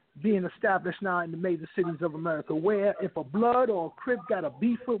centers being established now in the major cities of America, where if a blood or a Crip got a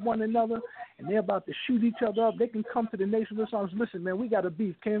beef with one another and they're about to shoot each other up, they can come to the Nation of Islam. Listen, man, we got a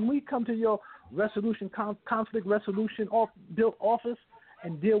beef. Can we come to your conflict resolution built office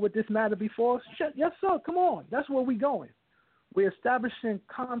and deal with this matter before us? Yes, sir. Come on. That's where we're going. We're establishing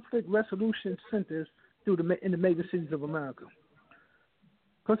conflict resolution centers in the major cities of America.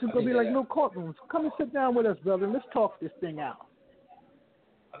 Because it's going to be like no courtrooms. Come and sit down with us, brother. Let's talk this thing out.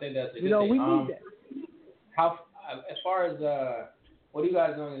 I think that's a good You know, thing. we need that. How, as far as what are you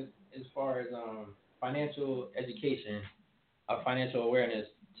guys doing as far as financial education, financial awareness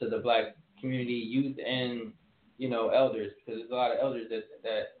to the Black community, youth, and elders? Because there's a lot of elders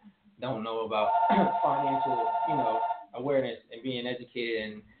that don't know about financial awareness and being educated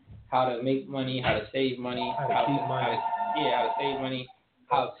and how to make money, how to save money, how to save money,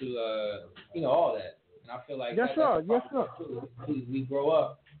 how to all that. And I feel like yes, sir. We grow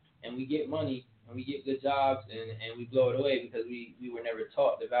up and we get money and we get good jobs and we blow it away because we were never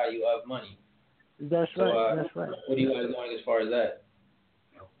taught the value of money. That's right. That's right. What are you guys doing as far as that?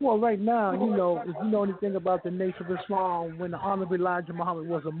 Well, right now, if you know anything about the Nation of Islam, when the Honorable Elijah Muhammad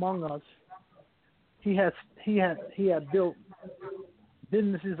was among us, he had built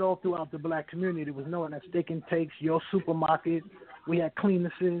businesses all throughout the Black community. It was known as Steak and Takes, Your Supermarket. We had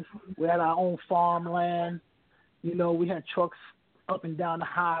cleanesses. We had our own farmland. We had trucks up and down the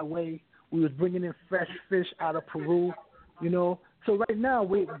highway. We was bringing in fresh fish out of Peru. So right now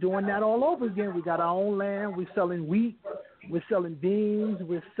we're doing that all over again. We got our own land. We're selling wheat. We're selling beans.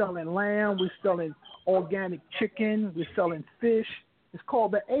 We're selling lamb. We're selling organic chicken. We're selling fish. It's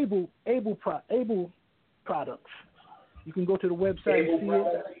called the Able products. You can go to the website and see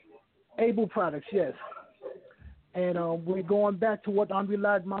it. Able products, yes. And we're going back to what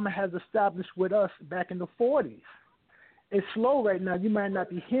Elijah Muhammad has established with us back in the 40s. It's slow right now. You might not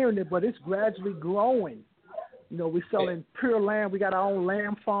be hearing it, but it's gradually growing. We're selling pure lamb. We got our own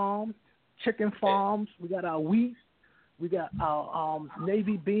lamb farm, chicken farms. We got our wheat. We got our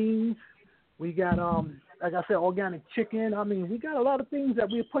navy beans. We got, like I said, organic chicken. I mean, we got a lot of things that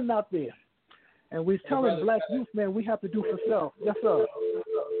we're putting out there. And we're telling Black youth, man, we have to do for self. Yes, sir.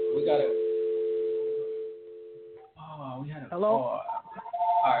 We got it. Oh, we had a Hello? call.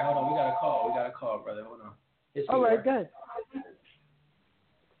 All right, hold on. We got a call, brother. Hold on. All right, go ahead.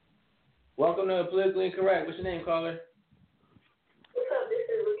 Welcome to Politically Incorrect. What's your name, caller? What's up? This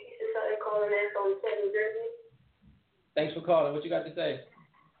is Lakeisha Sutton calling in from New Jersey. Thanks for calling. What you got to say?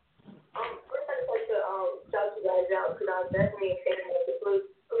 First, I just like to shout you guys out because I'm definitely a fan of the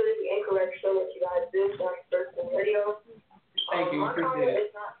Politically Incorrect show that you guys do on First and Radio. Thank you. My comment is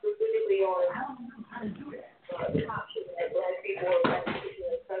not specifically on the option that Black people or Black people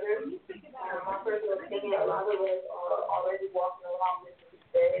in Southern. My personal opinion, a lot of us are already walking along with this.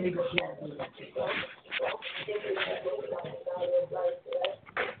 That was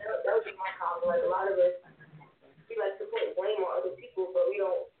my comment. Like a lot of us, we like to put blame on other people, but we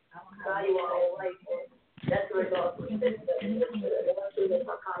don't value our own life. And that's the result of this. That's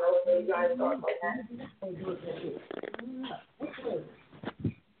some kind of way you guys talk like that.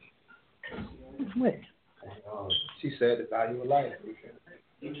 She said the value of life.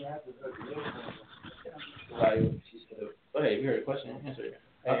 Go ahead, you heard the question. Answer it.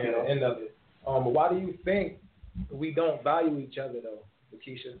 And the end of it. Why do you think we don't value each other, though,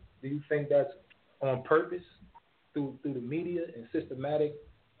 Lakeisha? Do you think that's on purpose through the media and systematic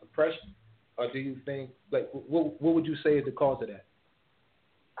oppression? Or do you think, like, what would you say is the cause of that?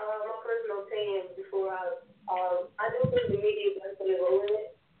 My personal opinion before I do think the media does play a role in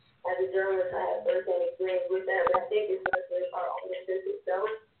it. As a journalist, I have first-hand experience with that, but I think it's mostly our own sense of self.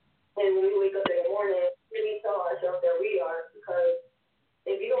 And when we wake up in the morning, we tell ourselves that we are, because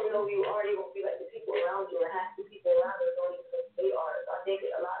if you don't know who you are, you're going to be like the people around you, and half the people around you don't even know who they are. So I think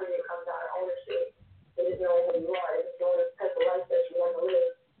a lot of it comes out of ownership. It is knowing who you are. It's knowing the type of life that you want to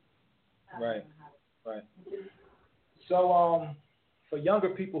live. Right. So, for younger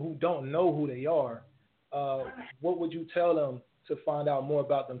people who don't know who they are, what would you tell them to find out more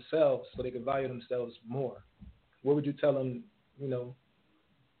about themselves so they can value themselves more? What would you tell them,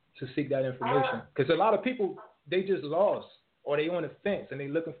 to seek that information? Because a lot of people, they just lost, or they on the fence and they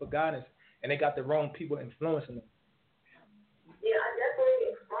looking for guidance, and they got the wrong people influencing them. Yeah, I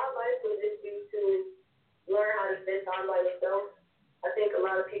definitely, my advice would just be to learn how to spend time by yourself. I think a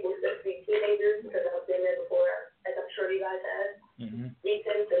lot of people, especially teenagers, because I've been there before, as I'm sure you guys have, we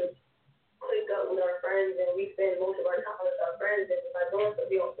tend to click up with our friends, and we spend most of our time with our friends, and by doing so,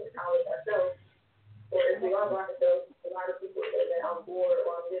 we don't spend time with ourselves. Or if we are by ourselves, a lot of people say that I'm bored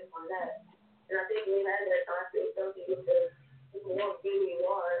or I'm this, I'm that. And I think when you have that time for yourself, you get to want to be who you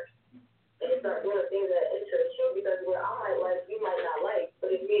are and start doing things that interest you, because what I might like, you might not like.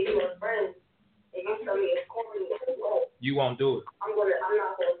 But if me and you are friends, and you tell me it's corny, you won't do it. I'm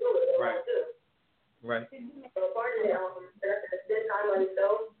not gonna do it. Right. Right. So part of it, spend time on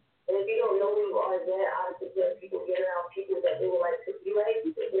yourself. And if you don't know who you are, then I would suggest people get around people that they would like to be like,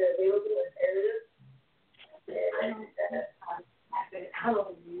 if they're available in areas.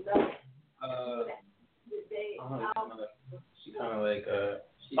 She kind of like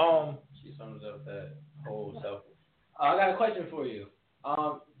she sums up that whole self. I got a question for you.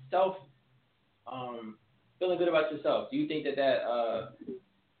 Self, feeling good about yourself. Do you think that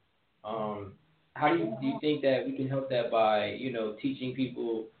how do you think that we can help that by teaching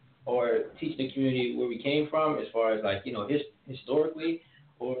people or teach the community where we came from as far as like historically,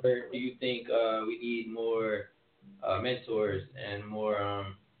 or do you think we need more mentors and more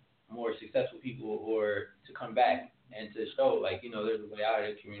successful people or to come back and to show like there's a way out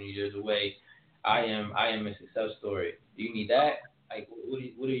of the community, there's a way. I am a success story. Do you need that? Like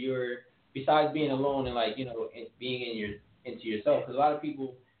what are your, besides being alone and like being into yourself, because a lot of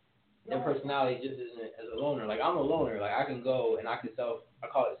people, their personality just isn't as a loner. Like I'm a loner. Like I can go and I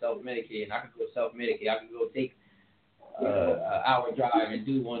call it self-medicate, and I can go self-medicate. I can go take an hour drive and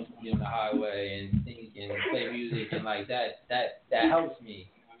do 120 on the highway and think and play music and like that helps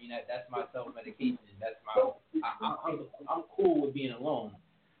me. I mean that's my self-medication. That's I'm cool with being alone.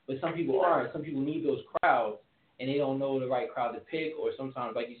 But some people aren't. Some people need those crowds and they don't know the right crowd to pick, or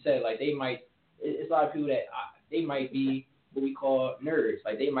sometimes like you said, like it's a lot of people that they might be what we call nerds.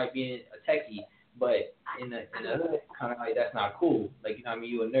 Like they might be a techie, but in the kind of like that's not cool. Like what I mean,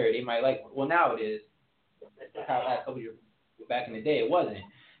 you a nerd. They might like. Well, now it is. That's how last couple years back in the day it wasn't.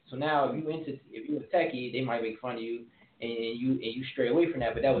 So now if you're a techie, they might make fun of you and you stray away from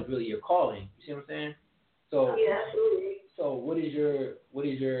that. But that was really your calling. You see what I'm saying? So yeah, absolutely. So what is your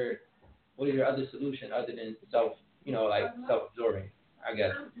other solution other than self-absorbing? I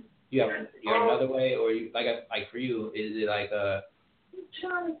guess you have another way, or you like for you, is it like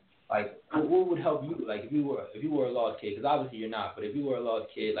what would help you? Like if you were a lost kid, because obviously you're not, but if you were a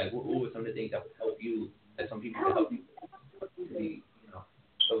lost kid, like what were some of the things that would help you, that some people could help you to be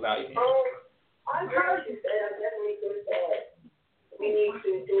so valuable? I heard you said I definitely think that we need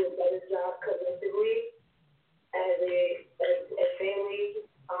to do a better job collectively as a family,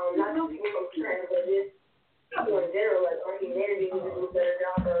 not just people from China, but just people in general, like our humanity needs to do a better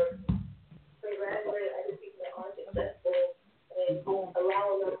job of congratulating other people that are successful and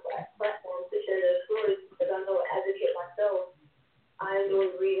allowing them platforms to share their stories. Because I know, as a kid myself, I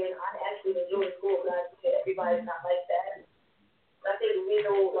enjoy reading. I actually enjoy school, but I think everybody's not like that. I think we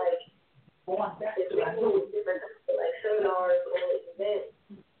know, like, if we do different like seminars or events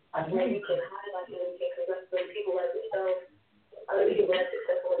where you can highlight and you can congratulate people like yourself, other people that are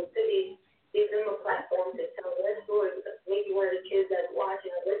successful in the city, give them a platform to tell their story. Maybe one of the kids that's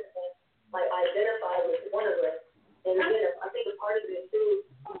watching or listening might identify with one of us. And again, I think a part of it too,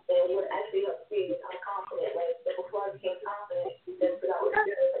 and what actually helps me is I'm confident. Like before I became confident, that's what I was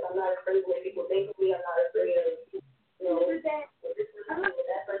doing. Like I'm not afraid of what people think of me. I'm not afraid of what this person what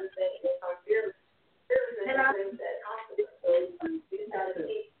that person thinks. And I'm fearless and brings that confidence. So we just gotta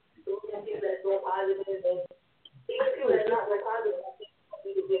keep doing people that's more positive, and even people that's not more positive, I think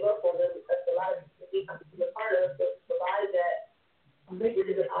we can give up on them because a lot of people be a part of to provide that. This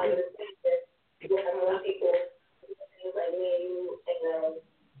is a positive thing that people have more people. Things like me and you, and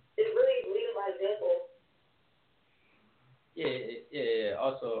it's really leading by example. Yeah.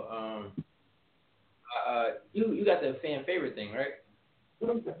 Also, you got the fan favorite thing, right?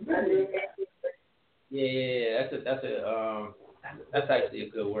 Yeah. That's actually a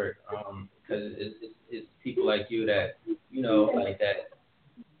good word. Because it's people like you that like that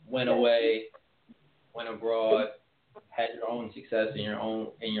went away, went abroad, had your own success in your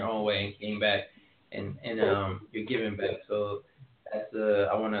own way, and came back. And you're giving back, so that's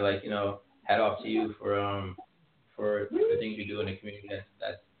I want to hat off to you for the things you do in the community.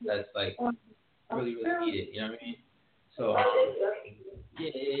 That's like really needed. You know what I mean? So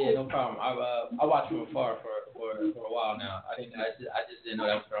yeah, no problem. I watched from afar for a while now. I just didn't know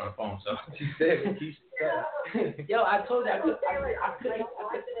that was on the phone. So yo, I told you I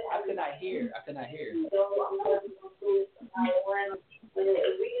could not hear. When we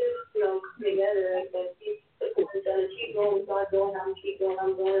just, come together and keep supporting each other, keep going, start doing, I'm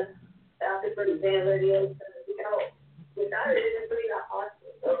going, out there for the band radio, without it, it's really not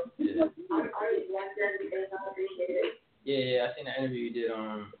possible. So, I'm already glad that because I appreciate it. Yeah, I seen that interview you did,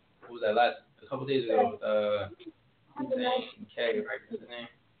 what was that, a couple days ago with, his name, Kay, right, his name?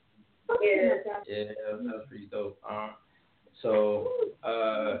 Yeah, that was pretty dope. So,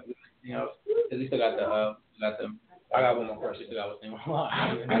 anything else? Because we still got the, I got one more question.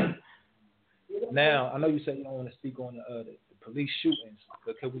 Now, I know you said you don't want to speak on the police shootings,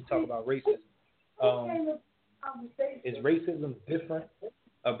 but can we talk about racism? Is racism different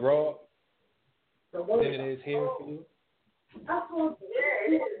abroad than it is here for you? Yeah,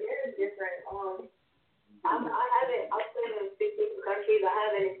 it is different. I've been in 6 different countries.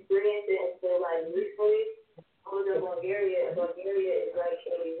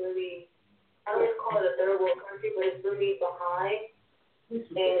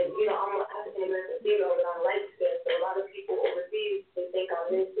 And, I'm an African American female, but I'm light skinned. So a lot of people overseas, they think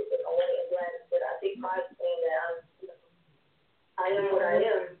I'm mixed because I'm white and black. But I take pride in saying that I am what I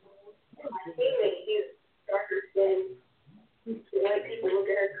am. And my teammate, he's darker skinned. White people look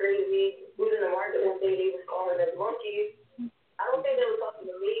at her crazy. We was in the market one day, they was calling us monkeys. I don't think they were talking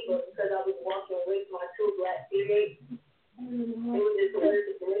to me, but because I was walking with my two black teammates, it was just a weird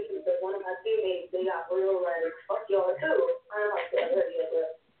situation because one of my teammates, they got real like, fuck y'all too. I'm like, yeah,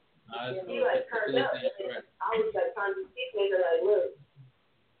 but he like turned up and I was like trying to teach me like, look,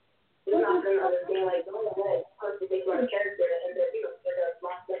 you're not gonna understand, like, don't let a person think about a character and then, they're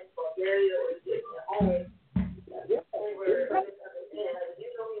locked up in Bulgaria or just at home. Over misunderstand. Like, if you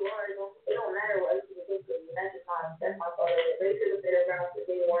know who you are, it don't matter what other people think of you. That's my thought of it. They should have been around for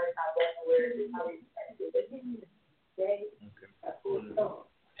day one, not going nowhere. Just how we expected it. Okay.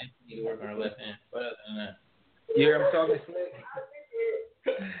 And you need to work on her left hand. What other than that? You hear him talking slick?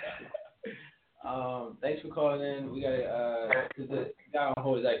 Thanks for calling in. We got the guy on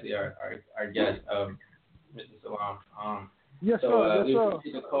hold is actually our guest, Mr. Salam. Yes, so sir. We Yes, sir.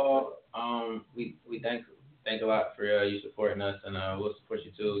 appreciate the call. We thank a lot for you supporting us, and we'll support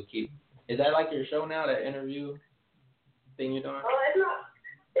you too. Is that like your show now? That interview thing you're doing?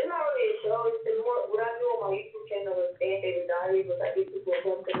 It's not really a show. It's more what I do on my YouTube channel is Fan Favorite Diaries, which I get people to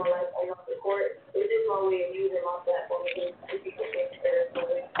come to my life on off the court. It's just my way of using my platform to get people to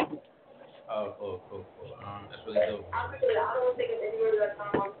Oh, cool. That's really dope. I don't think it's anywhere that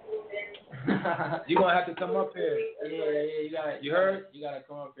I'm moving. You're gonna have to come up here. Yeah, you gotta. You heard? You gotta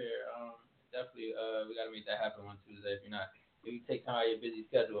come up here. Definitely. We gotta make that happen one Tuesday. If you take time out of your busy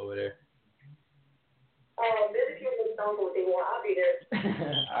schedule over there. Busy people don't know what they want. I'll be there.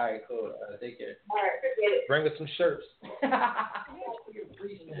 All right, cool. Take care. All right, appreciate it. Bring us some shirts.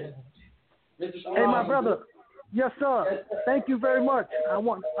 Hey, my brother. Yes, sir. Thank you very much. I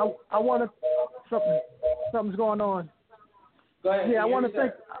want to something's going on. Go ahead. Yeah, I want to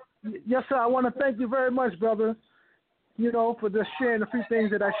thank. Yes, sir. I want to thank you very much, brother. For just sharing a few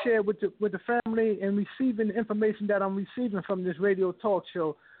things that I shared with the family and receiving the information that I'm receiving from this radio talk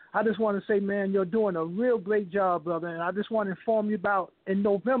show. I just want to say, man, you're doing a real great job, brother. And I just want to inform you about in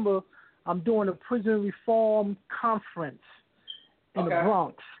November, I'm doing a prison reform conference in the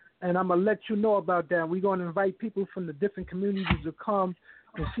Bronx. And I'm going to let you know about that. We're going to invite people from the different communities to come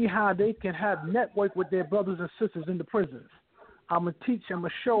and see how they can have network with their brothers and sisters in the prisons. I'm going to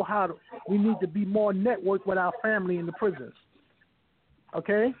show how we need to be more networked with our family in the prisons.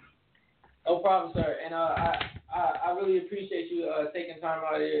 Okay? No problem, sir. And I really appreciate you taking time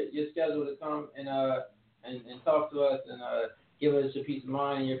out of your schedule to come and talk to us and give us your peace of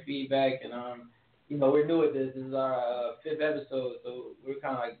mind and your feedback. And we're new at this. This is our 5th episode, so we're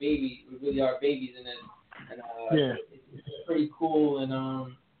kind of like babies. We really are babies in this. And it's pretty cool, and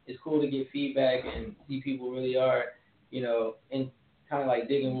it's cool to get feedback and see people really are, and kind of like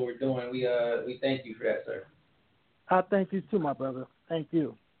digging what we're doing. We thank you for that, sir. I thank you too, my brother. Thank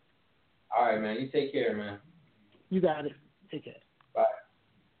you. All right, man. You take care, man. You got it. Take care. Bye.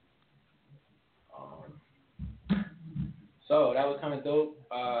 So that was kind of dope.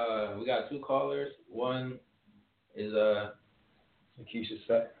 We got 2 callers. One is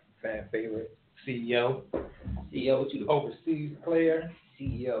Keisha fan favorite CEO. CEO, what you do? Overseas player.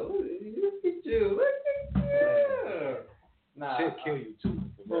 CEO. Look at you. Yeah. Nah. She'll kill you too.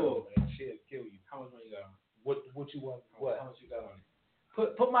 For real, man. She'll kill you. How much money you got on it? What you want? What? How much you got on it?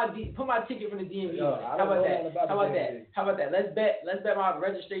 Put my ticket from the DMV. Yo, How about that? Let's bet my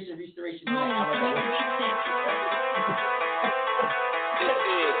registration restoration. How about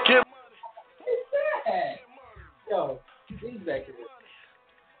that? Yo, he's back here.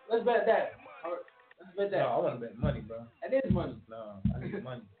 Let's bet that. Let's bet that. No, I want to bet money, bro. That is money. No, I need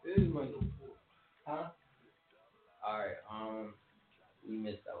money. It is money. Huh? All right. We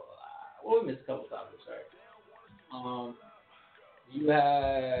missed a lot. Well, we missed a couple topics. Right. You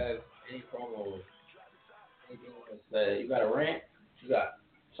have any promos? Anything you want to say? You got a rant? You got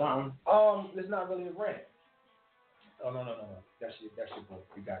something? It's not really a rant. Oh no. That's your boy.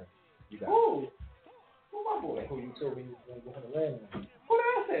 You got it. Who? Who my boy? Who you told me you was going to rant on? Who did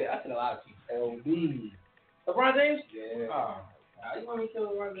I say? I said a lot of people. LB. LeBron James? Yeah. Oh. You want me to kill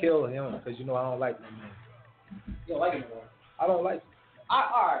LeBron James? Kill him, because I don't like him, man. You don't like him anymore? I don't like him.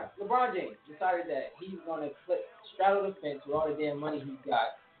 All right. LeBron James decided that he's going to straddle the fence with all the damn money he's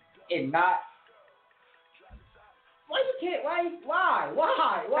got and not. Why you can't? Why?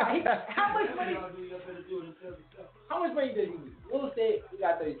 How much money? How much money does he need? We'll say we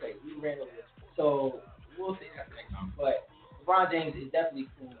got 30 seconds. We ran over this, so we'll say that next time. But LeBron James is definitely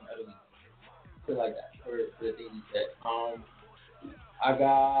cool and utterly feel like that for the things he said. I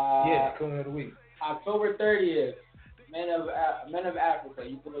got Coon of the week. October 30th. Men of Africa.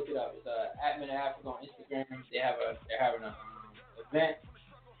 You can look it up. It's at Men of Africa on Instagram. They're having an event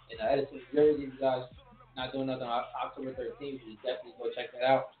in Edison, New Jersey. If you guys not doing nothing on October 13th, you definitely go check that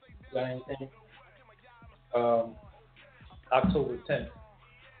out. You got anything? October 10th,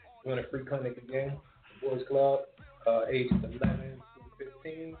 doing a free clinic again, Boys Club, ages 11 to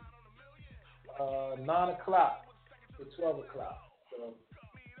 15, 9 o'clock to 12 o'clock. So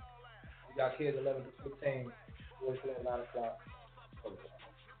you got kids 11 to 15, Boys Club 9 o'clock.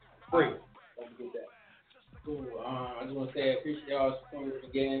 Free. Don't forget that. Cool. I just want to say I appreciate y'all supporting us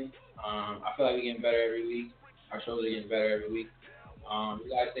again. I feel like we're getting better every week. Our shows are getting better every week. You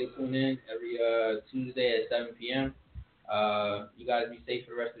guys stay tuned in every Tuesday at 7 p.m. You guys be safe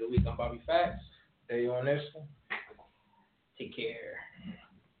for the rest of the week. I'm Bobby Facts. Stay on this one. Take care.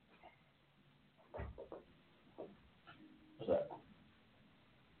 What's up?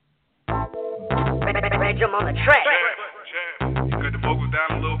 Jump on the track. Cut the vocals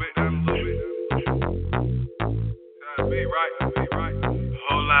down a little bit. Be right.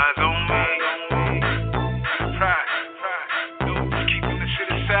 Whole eyes on me. Pride. No, keeping the shit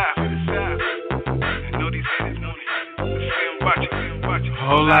aside. I know these haters want it. Watch it.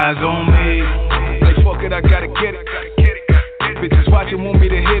 Whole eyes on me. Like fuck it, I gotta get it. Bitches watching, want me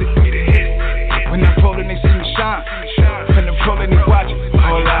to hit it. When I'm rolling, they see me shine. When I'm rolling, they watching.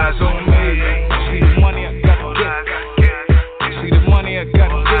 All eyes on me. See the money, I gotta get it. See the money, I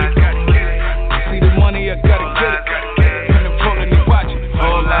gotta get it. See the money, I gotta get it. When I'm rolling, they watching.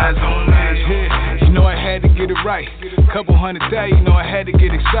 All eyes on me. Yeah. You know I had to get it right. Couple hundred days, you know I had to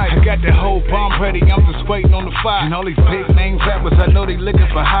get excited. I got the whole bomb ready, I'm just waiting on the fire. And all these big name rappers, I know they looking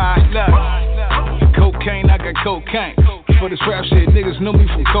for high. Look, cocaine, I got cocaine. For this rap shit, niggas know me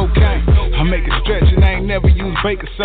from cocaine. I make it stretch and I ain't never used Baker.